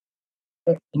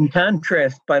 In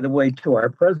contrast, by the way, to our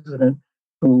president,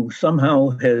 who somehow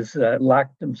has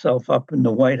locked himself up in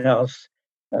the White House,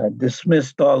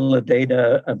 dismissed all the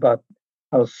data about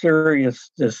how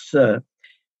serious this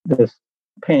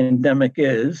pandemic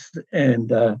is,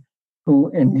 and who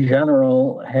in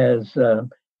general has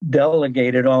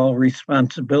delegated all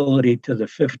responsibility to the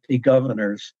 50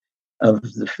 governors of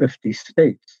the 50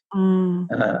 states.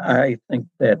 I think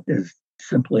that is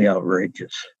simply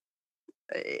outrageous.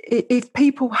 If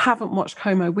people haven't watched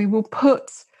Cuomo, we will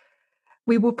put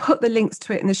the links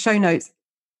to it in the show notes.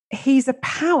 He's a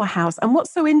powerhouse. And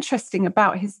what's so interesting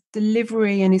about his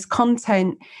delivery and his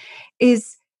content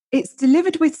is it's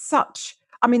delivered with such,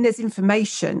 there's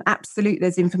information, absolutely,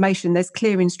 there's information, there's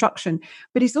clear instruction,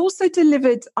 but it's also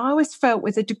delivered, I always felt,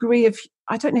 with a degree of,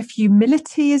 I don't know if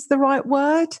humility is the right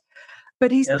word,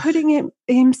 but he's putting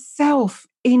himself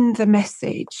in the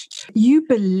message. You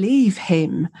believe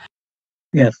him.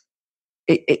 Yes.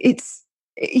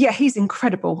 He's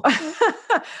incredible.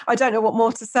 I don't know what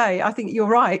more to say. I think you're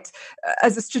right.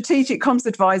 As a strategic comms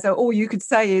advisor, all you could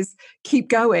say is keep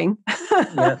going.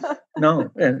 Yes,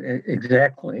 no,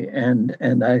 exactly. And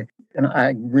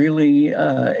I really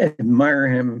admire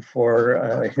him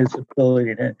for his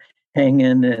ability to hang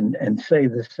in and say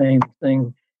the same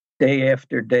thing day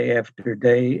after day after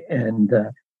day. And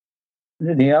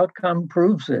the outcome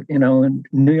proves it.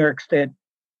 New York State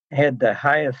had the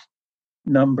highest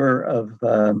number of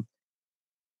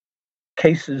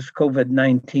cases,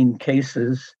 COVID-19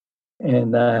 cases,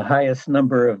 and the highest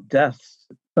number of deaths.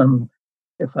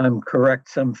 If I'm correct,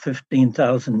 some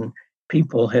 15,000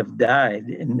 people have died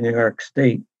in New York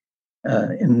State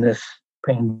in this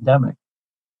pandemic.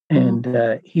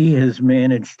 And he has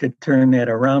managed to turn that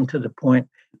around to the point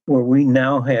where we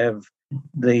now have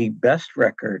the best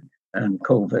record on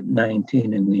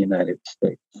COVID-19 in the United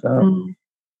States. So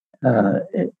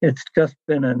it's just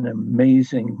been an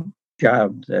amazing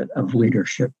job of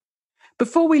leadership.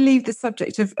 Before we leave the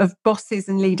subject of bosses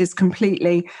and leaders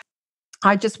completely,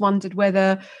 I just wondered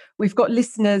whether we've got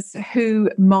listeners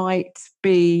who might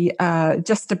be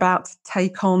just about to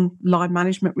take on line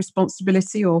management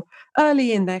responsibility or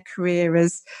early in their career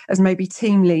as maybe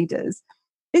team leaders.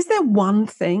 Is there one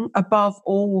thing above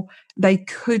all they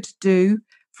could do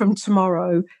from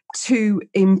tomorrow to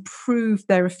improve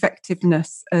their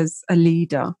effectiveness as a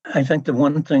leader? I think the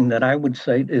one thing that I would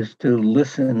say is to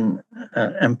listen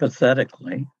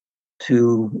empathetically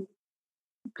to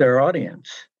their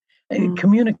audience.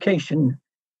 Communication,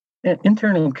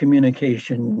 internal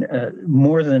communication,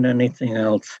 more than anything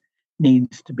else,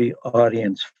 needs to be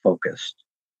audience focused.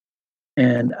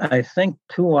 And I think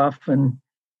too often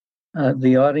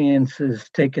the audience is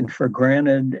taken for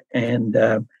granted, and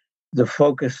the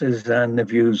focus is on the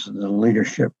views of the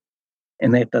leadership,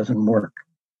 and that doesn't work.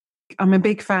 I'm a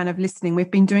big fan of listening.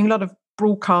 We've been doing a lot of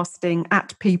broadcasting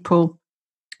at people,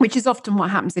 which is often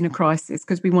what happens in a crisis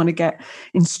because we want to get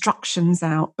instructions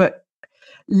out. But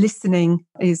listening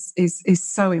is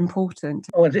so important.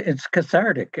 Oh, it's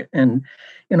cathartic. And,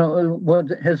 what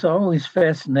has always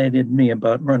fascinated me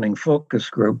about running focus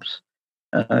groups,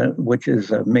 which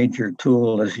is a major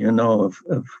tool, as you know,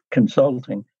 of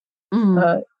consulting,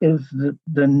 is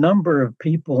the number of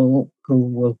people who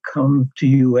will come to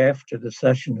you after the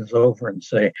session is over and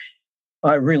say,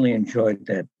 I really enjoyed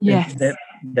that. Yes.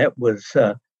 That was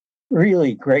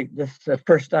really great. This is the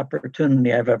first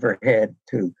opportunity I've ever had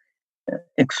to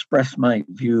express my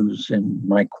views and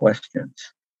my questions.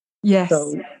 Yes.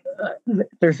 So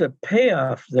there's a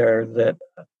payoff there that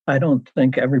I don't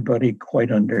think everybody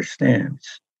quite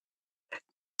understands.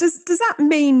 Does that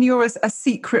mean you're a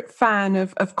secret fan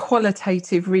of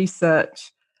qualitative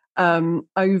research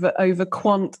over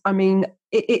quant? I mean,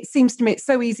 it seems to me it's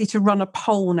so easy to run a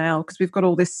poll now because we've got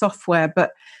all this software,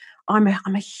 but I'm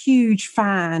a huge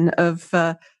fan of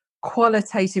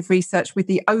qualitative research with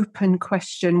the open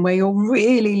question where you're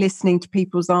really listening to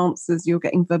people's answers, you're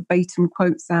getting verbatim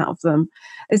quotes out of them.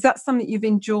 Is that something you've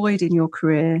enjoyed in your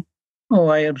career? Oh,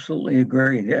 I absolutely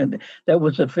agree. And that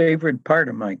was a favorite part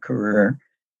of my career,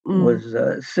 was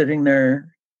sitting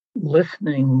there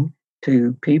listening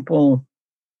to people.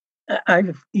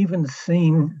 I've even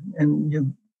seen, and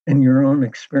you in your own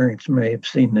experience may have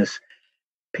seen this,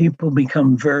 people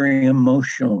become very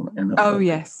emotional.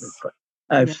 Yes.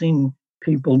 I've seen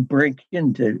people break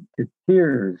into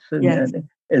tears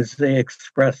as they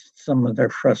express some of their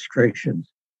frustrations.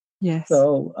 Yes.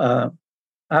 So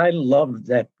I love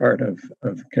that part of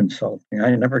consulting.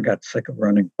 I never got sick of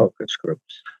running focus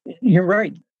groups. You're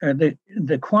right.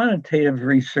 The quantitative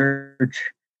research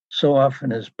so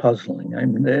often is puzzling. I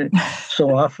mean,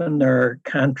 so often there are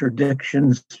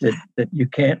contradictions that you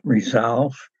can't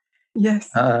resolve. Yes.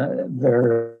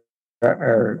 There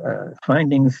are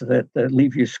findings that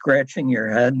leave you scratching your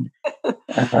head.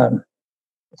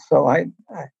 So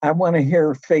I want to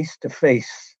hear face to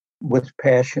face with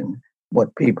passion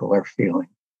what people are feeling.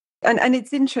 And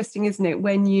it's interesting, isn't it,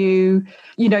 when you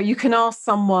can ask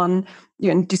someone,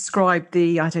 and describe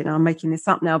I don't know, I'm making this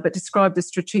up now, but describe the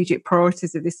strategic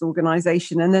priorities of this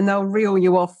organization, and then they'll reel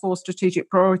you off 4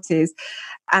 strategic priorities,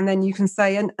 and then you can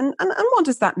say, and what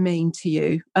does that mean to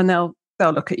you? And they'll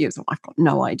look at you as, I've got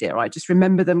no idea. I just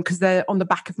remember them because they're on the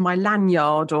back of my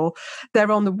lanyard or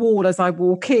they're on the wall as I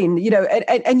walk in,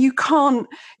 and you can't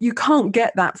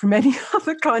get that from any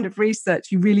other kind of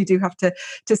research. You really do have to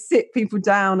sit people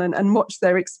down and watch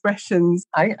their expressions.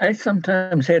 I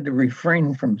sometimes had to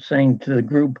refrain from saying to the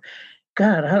group,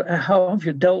 God, how have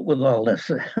you dealt with all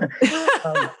this?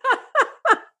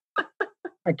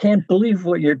 I can't believe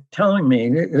what you're telling me.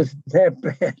 It's that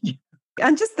bad.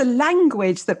 And just the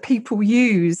language that people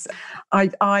use.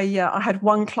 I had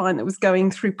one client that was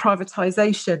going through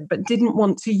privatization, but didn't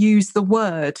want to use the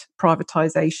word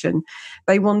privatization.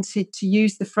 They wanted to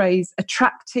use the phrase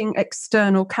attracting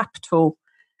external capital.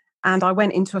 And I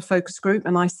went into a focus group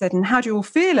and I said, and how do you all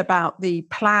feel about the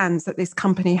plans that this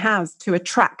company has to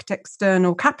attract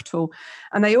external capital?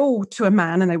 And they all, to a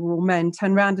man, and they were all men,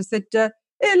 turned around and said,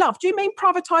 hey, love, do you mean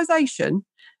privatization?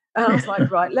 And I was like,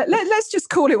 right, let's just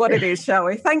call it what it is, shall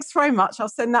we? Thanks very much. I'll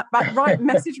send that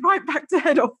message right back to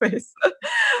head office.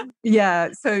 Yeah.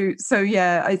 So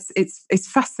yeah, it's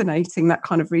fascinating, that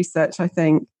kind of research, I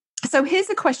think. So here's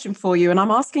a question for you, and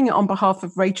I'm asking it on behalf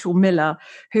of Rachel Miller,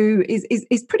 who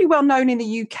is pretty well known in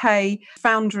the UK,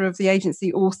 founder of the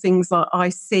agency All Things I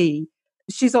See.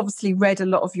 She's obviously read a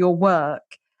lot of your work.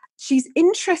 she's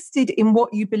interested in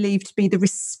what you believe to be the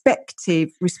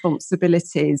respective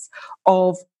responsibilities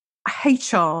of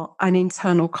HR and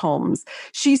internal comms.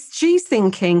 She's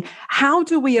thinking, how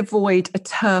do we avoid a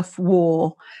turf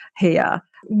war here?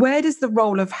 Where does the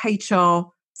role of HR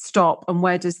stop and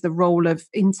where does the role of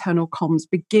internal comms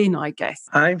begin, I guess?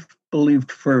 I've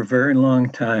believed for a very long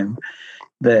time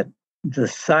that the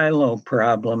silo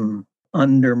problem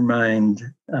undermined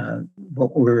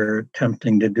what we were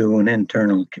attempting to do in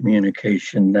internal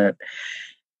communication. That,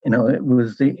 it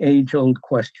was the age-old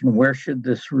question, where should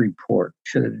this report?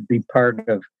 Should it be part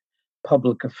of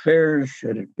public affairs?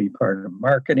 Should it be part of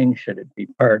marketing? Should it be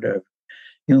part of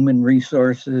human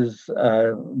resources?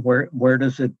 Where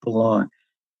does it belong?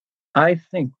 I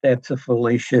think that's a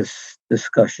fallacious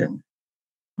discussion.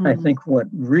 I think what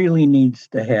really needs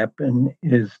to happen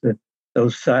is that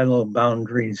those silo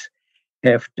boundaries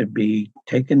have to be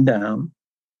taken down.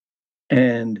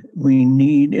 And we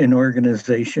need in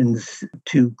organizations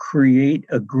to create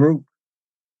a group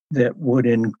that would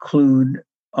include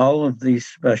all of these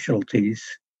specialties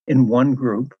in one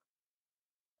group.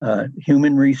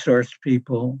 Human resource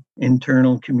people,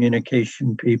 internal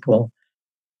communication people,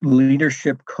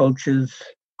 leadership coaches,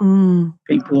 people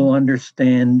who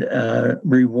understand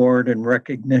reward and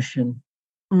recognition,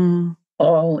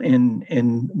 all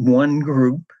in one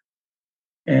group,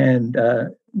 and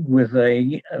with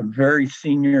a very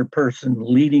senior person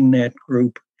leading that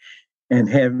group and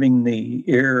having the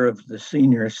ear of the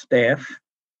senior staff.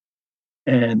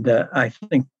 And I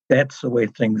think that's the way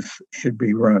things should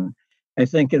be run. I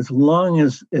think as long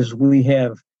as we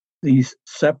have these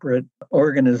separate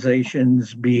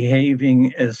organizations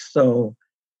behaving as though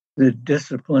the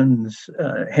disciplines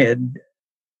had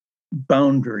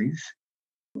boundaries,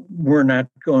 we're not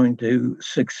going to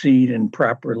succeed in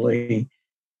properly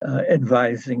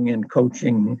advising and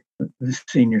coaching the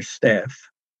senior staff.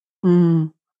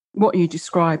 What you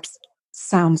described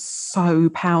sounds so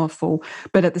powerful,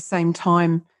 but at the same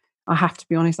time, I have to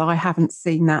be honest, I haven't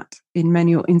seen that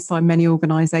inside many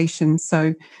organizations.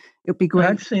 So it'd be great.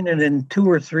 I've seen it in 2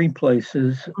 or 3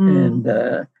 places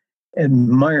and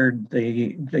admired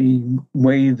the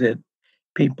way that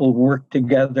people work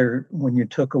together when you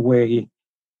took away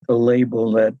the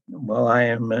label that, well, I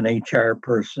am an HR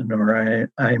person or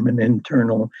I'm an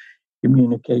internal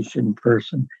communication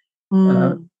person.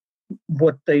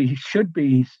 What they should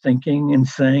be thinking and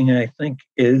saying, I think,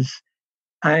 is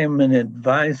I am an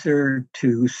advisor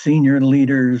to senior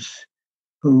leaders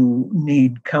who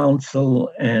need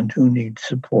counsel and who need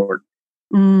support.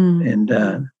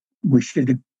 And we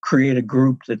should create a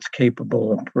group that's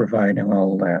capable of providing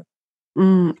all that.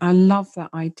 I love that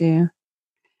idea.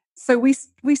 So we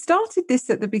started this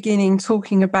at the beginning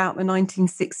talking about the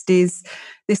 1960s,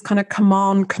 this kind of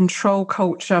command control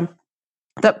culture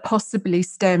that possibly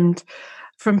stemmed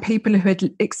from people who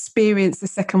had experienced the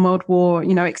Second World War,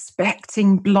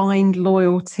 expecting blind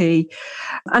loyalty.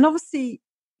 And obviously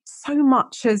so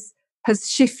much has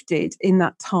shifted in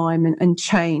that time and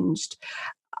changed.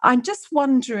 I'm just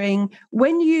wondering,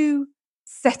 when you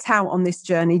set out on this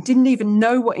journey, didn't even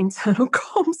know what internal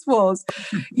comms was,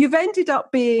 you've ended up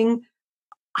being,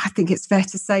 I think it's fair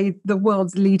to say, the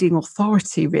world's leading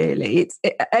authority, really.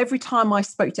 Every time I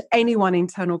spoke to anyone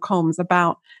internal comms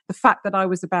about the fact that I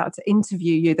was about to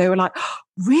interview you, they were like, oh,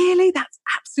 really? That's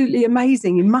absolutely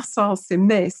amazing. You must ask him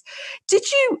this.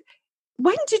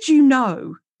 When did you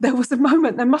know? There must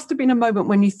have been a moment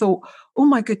when you thought, oh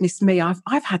my goodness me,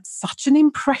 I've had such an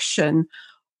impression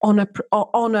on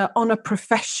a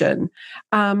profession.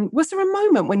 Was there a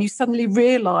moment when you suddenly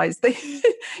realized that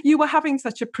you were having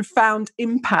such a profound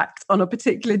impact on a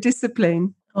particular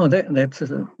discipline? Oh, that's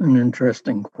an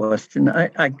interesting question.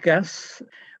 I guess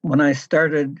when I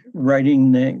started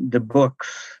writing the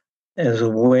books as a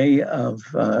way of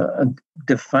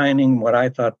defining what I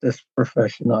thought this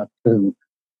profession ought to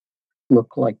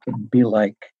look like and be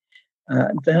like,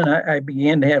 then I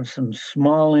began to have some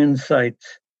small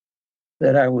insights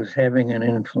that I was having an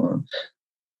influence.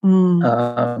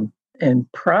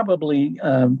 And probably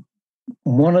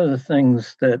one of the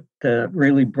things that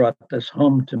really brought this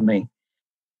home to me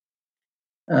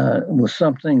was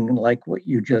something like what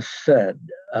you just said.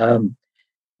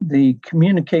 The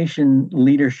Communication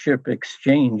Leadership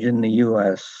Exchange in the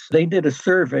U.S., they did a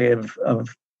survey of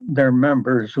their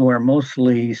members, who are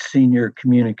mostly senior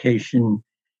communication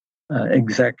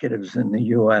executives in the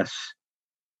U.S.,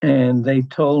 and they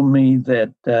told me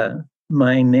that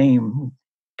my name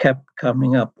kept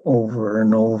coming up over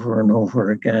and over and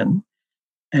over again.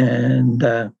 And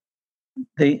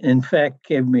they, in fact,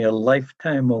 gave me a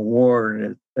lifetime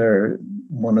award at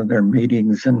one of their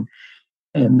meetings. And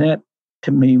that,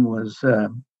 to me, was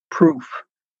proof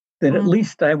that at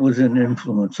least I was an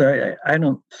influencer. I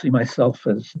don't see myself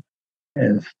as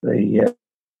the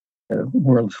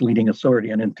world's leading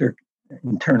authority on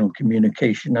internal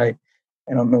communication. I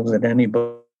don't know that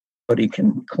anybody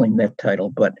can claim that title,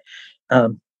 but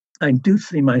I do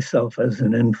see myself as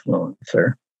an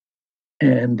influencer,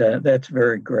 and that's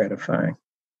very gratifying.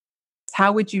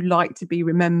 How would you like to be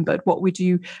remembered? What would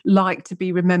you like to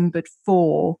be remembered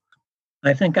for?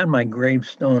 I think on my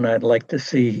gravestone, I'd like to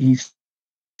see he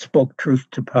spoke truth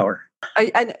to power.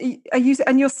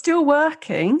 And you're still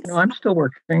working? No, I'm still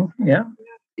working. Yeah.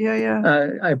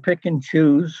 I pick and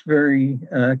choose very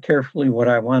carefully what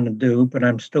I want to do, but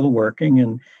I'm still working.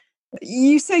 And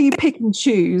you say you pick and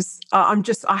choose.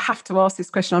 I have to ask this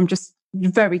question. I'm just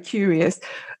very curious.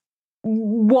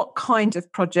 What kind of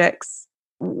projects,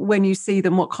 when you see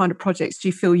them, what kind of projects do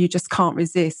you feel you just can't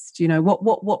resist? You know,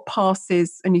 what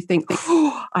passes and you think,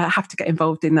 oh, I have to get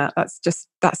involved in that.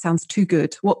 That sounds too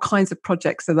good. What kinds of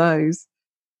projects are those?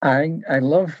 I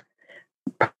love,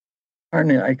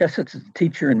 I guess it's a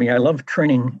teacher in me. I love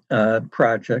training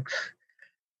projects.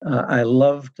 I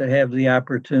love to have the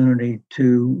opportunity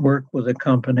to work with a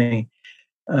company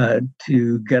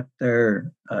to get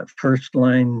their first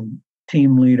line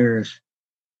team leaders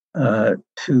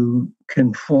to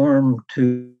conform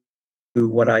to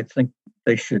what I think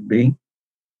they should be.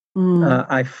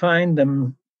 I find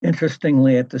them,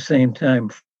 interestingly, at the same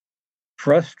time,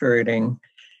 frustrating.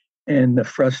 And the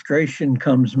frustration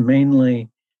comes mainly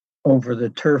over the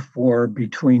turf war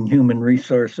between human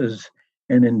resources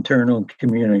and internal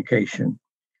communication.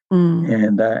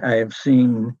 And I have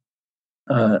seen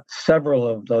several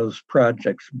of those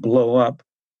projects blow up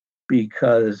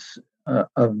because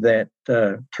of that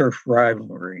turf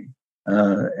rivalry.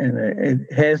 And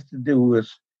it has to do with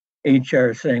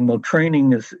HR saying, well,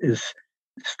 training is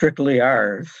strictly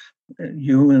ours.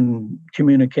 You and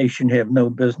communication have no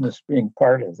business being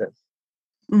part of this.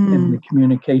 And the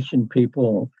communication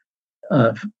people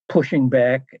pushing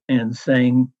back and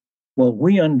saying, well,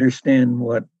 we understand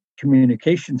what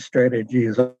communication strategy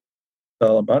is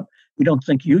all about. We don't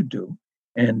think you do.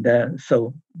 And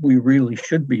so we really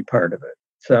should be part of it.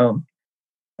 So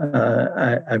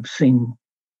I've seen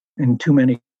in too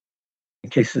many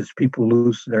cases people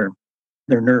lose their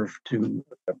nerve to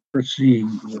proceed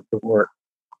with the work.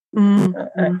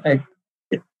 I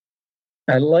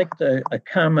liked a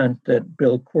comment that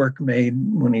Bill Quirk made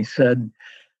when he said,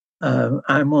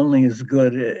 I'm only as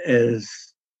good as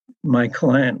my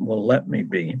client will let me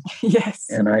be. Yes.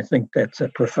 And I think that's a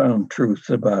profound truth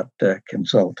about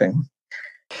consulting.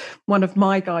 One of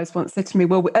my guys once said to me,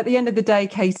 well, at the end of the day,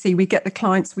 Katie, we get the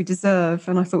clients we deserve.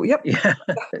 And I thought, yep, yeah.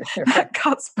 That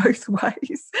cuts both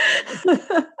ways.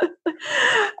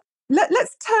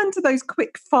 Let's turn to those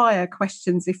quick fire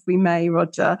questions, if we may,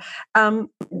 Roger.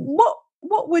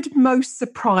 What would most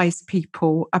surprise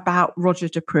people about Roger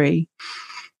Dupree?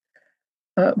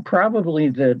 Probably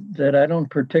that I don't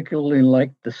particularly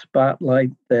like the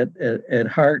spotlight, that at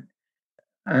heart,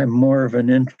 I'm more of an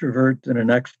introvert than an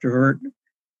extrovert.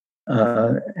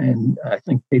 And I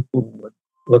think people would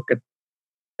look at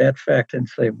that fact and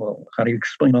say, well, how do you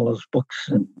explain all those books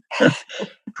and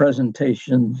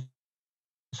presentations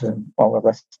and all the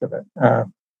rest of it?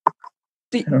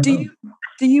 Do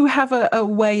you have a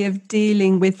way of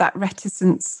dealing with that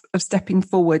reticence of stepping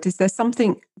forward? Is there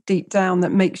something deep down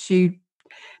that makes you,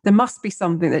 there must be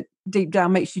something that deep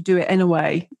down makes you do it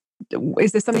anyway?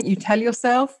 Is there something you tell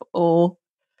yourself, or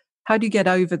how do you get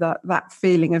over that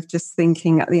feeling of just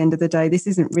thinking at the end of the day, this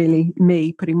isn't really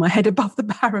me putting my head above the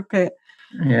parapet?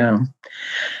 Yeah.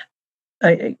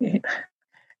 I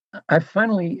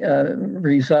finally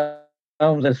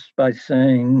resolved this by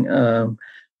saying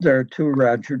there are two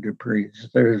Roger Duprees.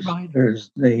 There's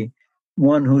the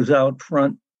one who's out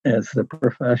front as the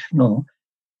professional,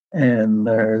 and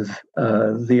there's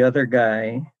the other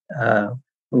guy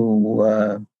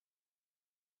who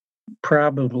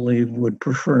probably would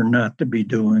prefer not to be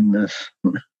doing this.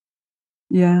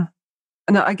 Yeah.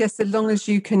 And I guess as long as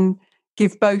you can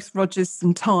give both Rogers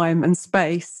some time and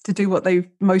space to do what they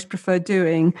most prefer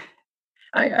doing.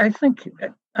 I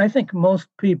think most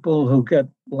people who get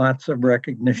lots of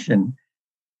recognition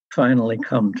finally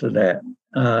come to that,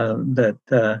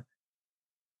 that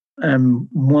I'm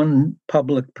one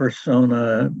public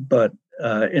persona, but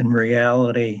in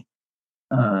reality,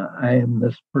 I am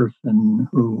this person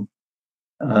who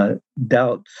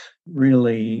doubts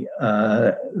really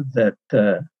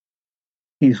that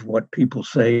he's what people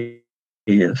say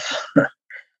he is,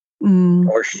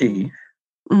 or she.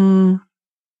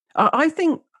 I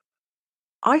think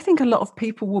a lot of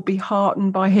people will be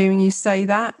heartened by hearing you say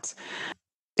that.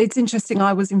 It's interesting.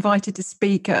 I was invited to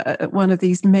speak at one of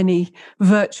these many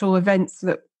virtual events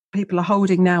that people are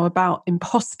holding now about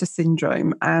imposter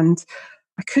syndrome. And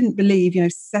I couldn't believe,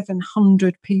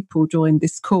 700 people joined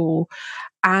this call.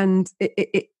 And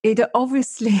it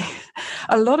obviously,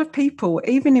 a lot of people,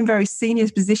 even in very senior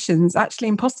positions, actually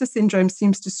imposter syndrome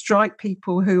seems to strike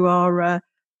people who are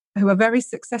very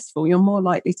successful. You're more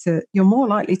likely to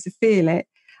feel it.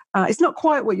 It's not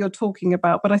quite what you're talking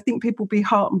about, but I think people be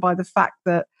heartened by the fact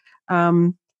that,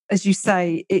 as you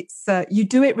say, it's you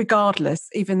do it regardless,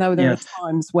 even though there Yes. are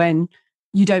times when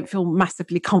you don't feel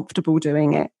massively comfortable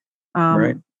doing it.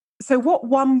 Right. So what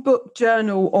one book,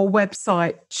 journal, or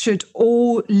website should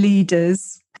all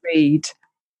leaders read?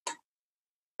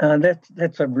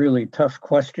 That's a really tough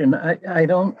question. I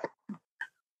don't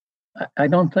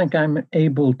think I'm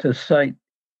able to cite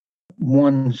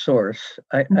one source.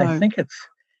 No.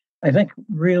 I think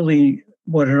really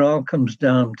what it all comes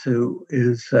down to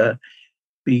is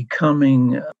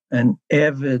becoming an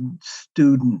avid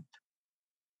student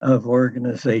of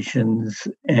organizations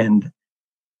and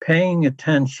paying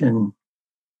attention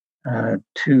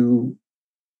to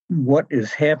what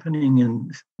is happening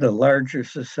in the larger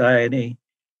society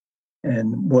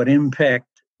and what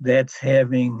impact that's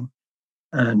having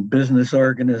on business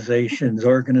organizations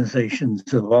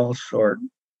of all sorts,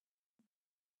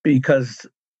 because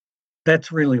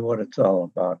that's really what it's all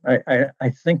about.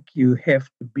 I think you have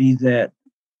to be that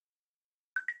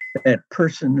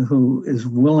person who is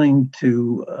willing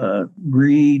to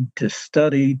read, to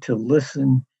study, to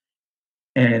listen,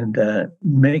 and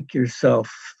make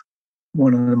yourself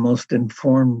one of the most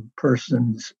informed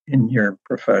persons in your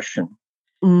profession.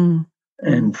 Mm.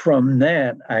 And from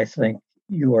that, I think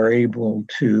you are able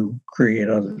to create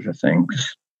other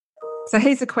things. So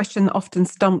here's a question that often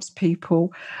stumps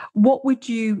people. What would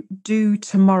you do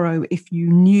tomorrow if you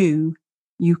knew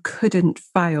you couldn't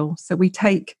fail? So we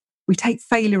take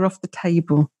failure off the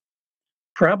table.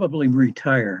 Probably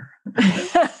retire.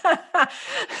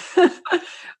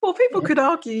 Well, people could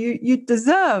argue you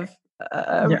deserve.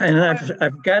 And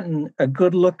I've gotten a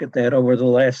good look at that over the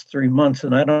last 3 months,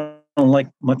 and I don't like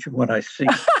much of what I see.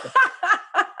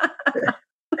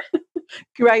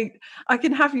 Great. I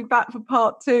can have you back for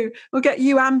part 2. We'll get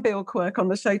you and Bill Quirk on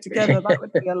the show together. That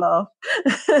would be a laugh.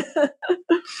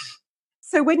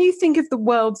 So when you think of the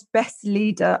world's best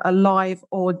leader, alive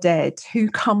or dead, who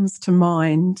comes to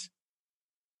mind?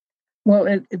 Well,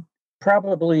 it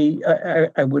probably,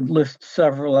 I would list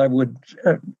several. I would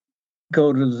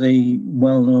go to the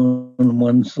well-known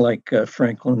ones like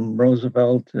Franklin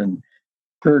Roosevelt and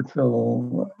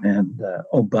Churchill and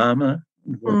Obama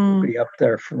would be up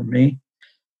there for me.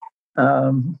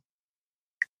 And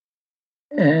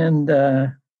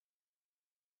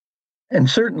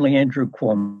certainly Andrew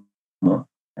Cuomo.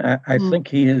 I think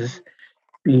he has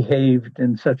behaved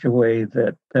in such a way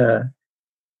that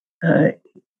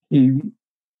he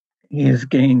has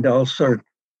gained all sorts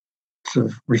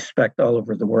of respect all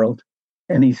over the world,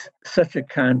 and he's such a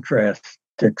contrast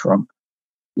to Trump.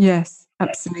 Yes,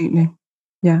 absolutely.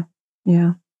 Yeah.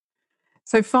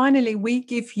 So finally, we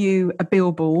give you a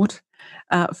billboard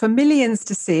for millions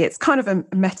to see. It's kind of a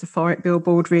metaphoric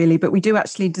billboard, really, but we do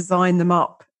actually design them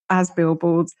up as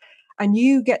billboards. And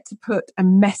you get to put a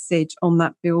message on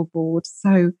that billboard.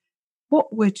 So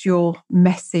what would your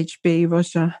message be,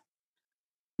 Roger?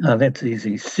 That's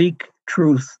easy. Seek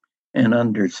truth and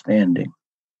understanding.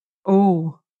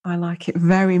 Oh, I like it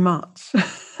very much.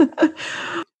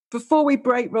 Before we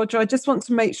break, Roger, I just want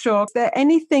to make sure, is there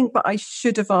anything that I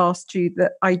should have asked you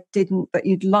that I didn't, that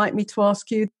you'd like me to ask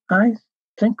you? I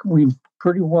think we've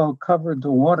pretty well covered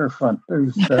the waterfront.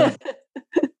 There's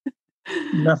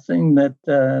nothing that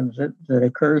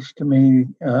occurs to me.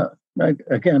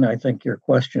 Again, I think your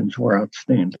questions were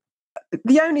outstanding.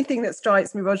 The only thing that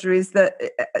strikes me, Roger, is that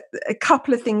a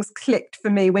couple of things clicked for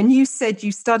me when you said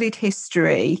you studied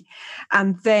history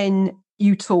and then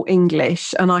you taught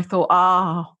English. And I thought,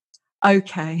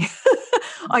 okay,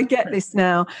 I get this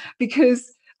now.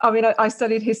 Because, I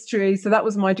studied history, so that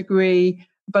was my degree,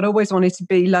 but I always wanted to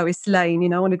be Lois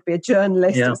Lane. I wanted to be a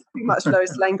journalist. Yeah. It was pretty much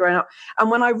Lois Lane growing up. And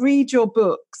when I read your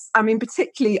books,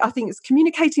 particularly, I think it's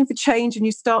Communicating for Change, and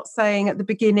you start saying at the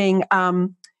beginning,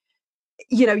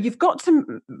 you've got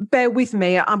to bear with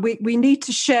me. We need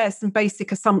to share some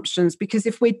basic assumptions, because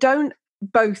if we don't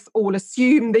both all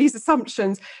assume these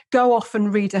assumptions, go off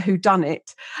and read a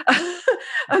whodunit.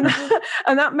 and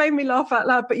that made me laugh out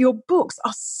loud. But your books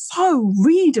are so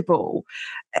readable.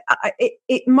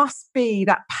 It must be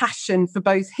that passion for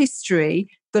both history,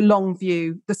 the long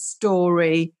view, the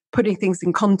story, putting things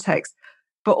in context,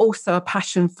 but also a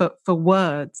passion for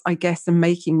words, I guess, and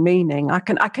making meaning. I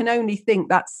can only think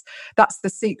that's the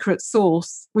secret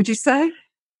sauce. Would you say?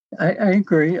 I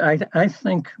agree. I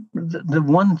think the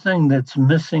one thing that's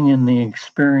missing in the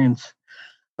experience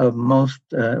of most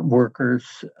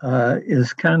workers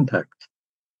is context.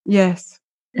 Yes.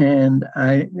 And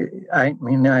I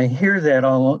mean, I hear that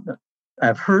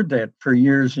I've heard that for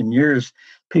years and years.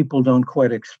 People don't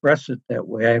quite express it that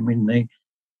way. I mean,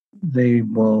 they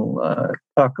will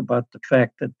talk about the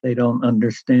fact that they don't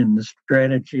understand the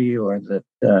strategy, or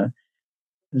that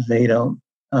they don't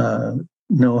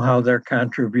know how their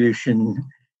contribution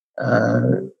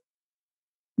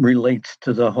relates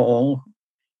to the whole,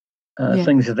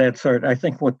 things of that sort. I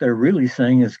think what they're really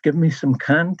saying is, give me some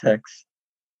context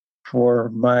for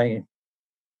my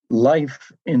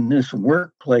life in this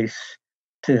workplace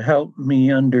to help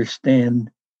me understand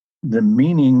the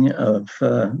meaning of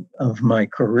my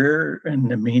career and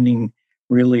the meaning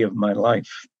really of my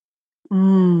life.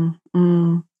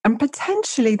 And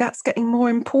potentially that's getting more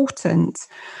important.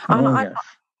 Yes.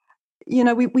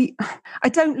 I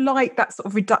don't like that sort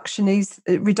of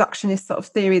reductionist sort of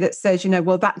theory that says,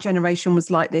 well, that generation was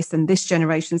like this and this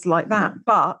generation's like that.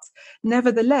 But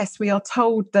nevertheless, we are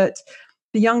told that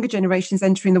the younger generations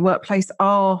entering the workplace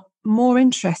are more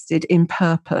interested in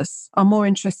purpose, are more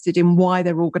interested in why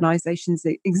their organizations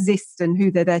exist and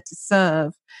who they're there to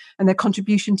serve and their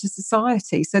contribution to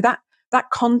society. So that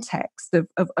context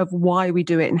of why we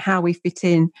do it and how we fit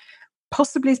in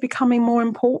possibly is becoming more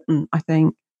important, I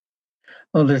think.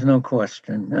 Oh, there's no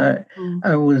question.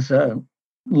 I was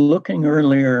looking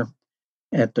earlier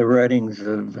at the writings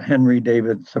of Henry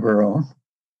David Thoreau,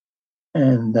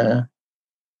 and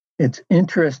it's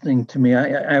interesting to me.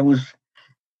 I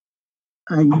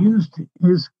used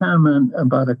his comment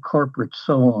about a corporate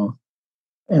soul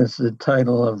as the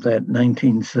title of that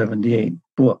 1978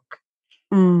 book.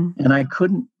 And I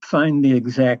couldn't find the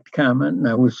exact comment, and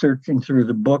I was searching through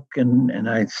the book, and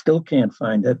I still can't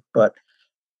find it, but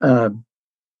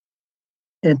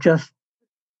it just,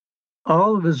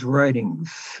 all of his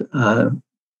writings,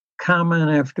 comment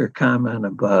after comment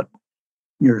about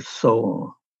your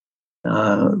soul,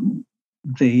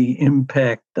 the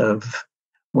impact of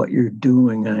what you're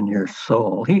doing on your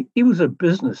soul. He was a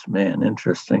businessman,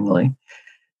 interestingly.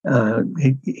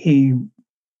 He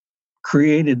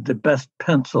created the best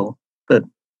pencil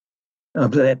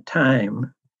of that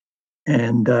time,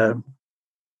 and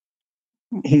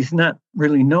he's not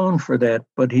really known for that,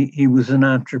 but he was an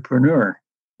entrepreneur.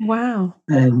 Wow.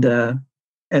 And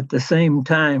at the same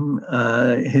time,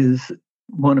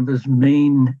 one of his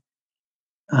main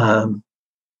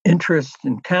interests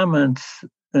and comments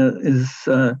is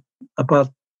about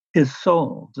his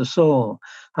soul,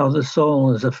 how the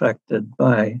soul is affected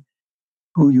by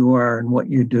who you are and what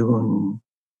you do,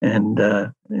 and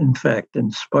in fact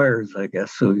inspires, I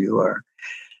guess, who you are.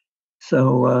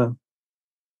 So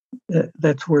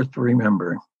that's worth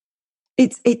remembering.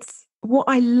 It's what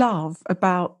I love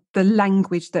about the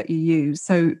language that you use.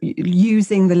 So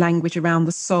using the language around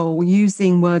the soul,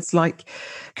 using words like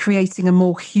creating a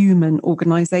more human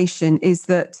organization, is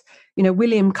that,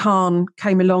 William Kahn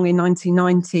came along in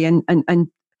 1990 and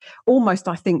almost,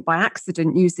 I think, by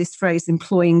accident, used this phrase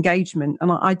employee engagement.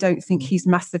 And I don't think he's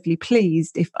massively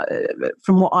pleased, if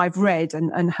from what I've read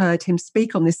and heard him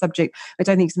speak on this subject, I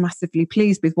don't think he's massively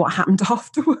pleased with what happened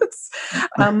afterwards.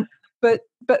 But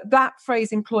that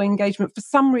phrase, employee engagement, for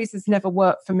some reasons never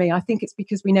worked for me. I think it's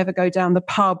because we never go down the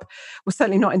pub, well,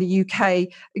 certainly not in the UK,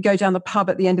 we go down the pub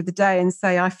at the end of the day and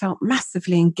say, I felt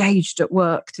massively engaged at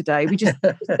work today. We just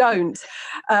don't.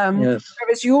 Yes.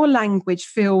 Whereas your language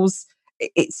feels,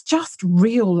 it's just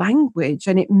real language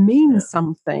and it means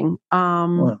something.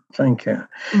 Well, thank you.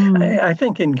 I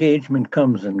think engagement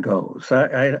comes and goes.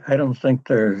 I don't think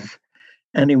there's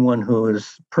anyone who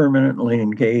is permanently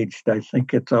engaged. I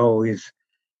think it's always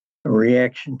a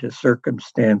reaction to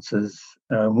circumstances.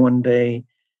 One day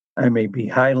I may be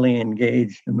highly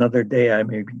engaged, another day I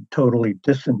may be totally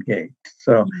disengaged.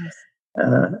 So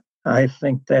I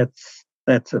think that's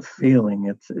a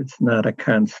feeling. It's not a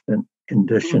constant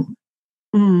condition.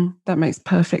 That makes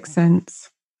perfect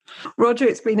sense. Roger,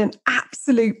 it's been an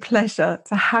absolute pleasure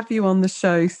to have you on the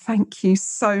show. Thank you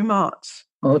so much.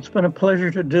 Well, it's been a pleasure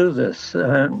to do this.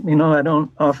 I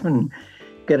don't often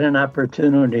get an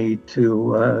opportunity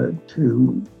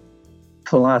to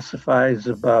philosophize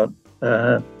about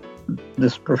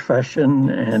this profession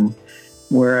and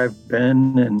where I've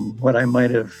been and what I might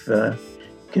have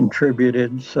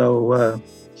contributed. So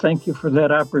thank you for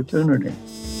that opportunity.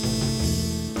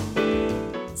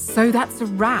 So that's a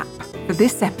wrap for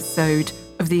this episode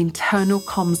of the Internal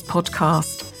Comms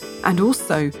podcast, and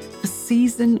also for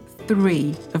Season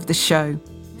 3 of the show.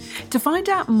 To find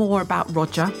out more about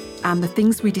Roger and the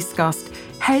things we discussed,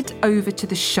 head over to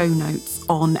the show notes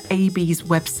on AB's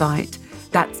website.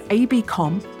 That's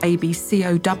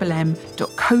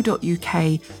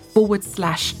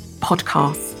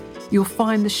abcomm.co.uk/podcasts. You'll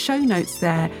find the show notes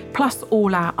there, plus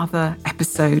all our other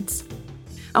episodes.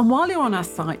 And while you're on our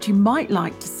site, you might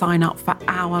like to sign up for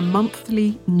our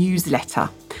monthly newsletter.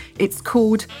 It's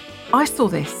called I Saw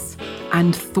This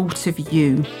and Thought of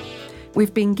You.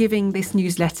 We've been giving this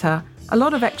newsletter a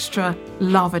lot of extra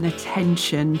love and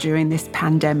attention during this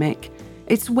pandemic.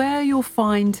 It's where you'll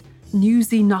find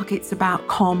newsy nuggets about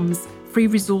comms, free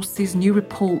resources, new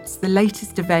reports, the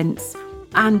latest events,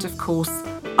 and of course,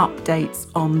 updates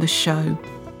on the show.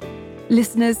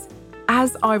 Listeners,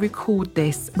 as I record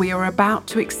this, we are about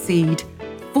to exceed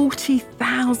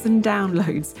 40,000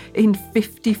 downloads in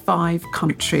 55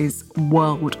 countries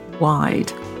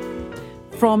worldwide.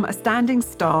 From a standing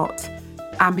start,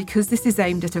 and because this is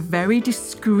aimed at a very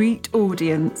discreet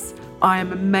audience, I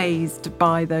am amazed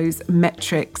by those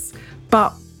metrics.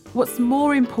 But what's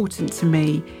more important to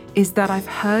me is that I've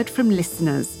heard from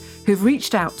listeners who've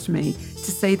reached out to me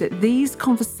to say that these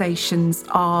conversations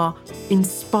are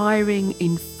inspiring,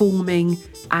 informing,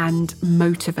 and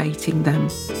motivating them.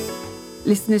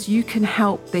 Listeners, you can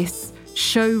help this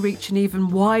show reach an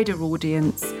even wider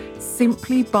audience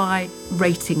simply by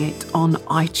rating it on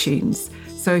iTunes.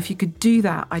 So if you could do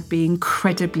that, I'd be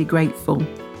incredibly grateful.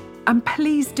 And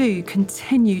please do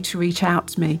continue to reach out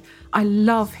to me. I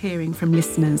love hearing from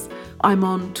listeners. I'm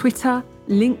on Twitter,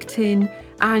 LinkedIn,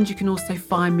 and you can also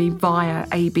find me via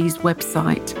AB's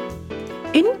website.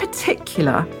 In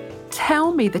particular,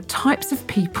 tell me the types of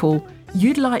people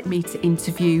you'd like me to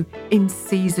interview in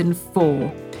Season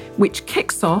 4, which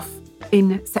kicks off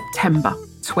in September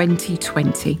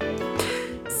 2020.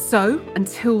 So,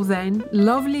 until then,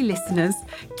 lovely listeners,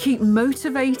 keep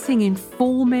motivating,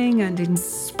 informing, and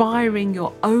inspiring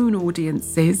your own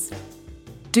audiences.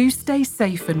 Do stay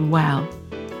safe and well.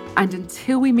 And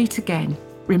until we meet again,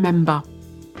 remember,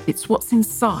 it's what's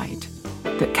inside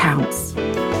that counts.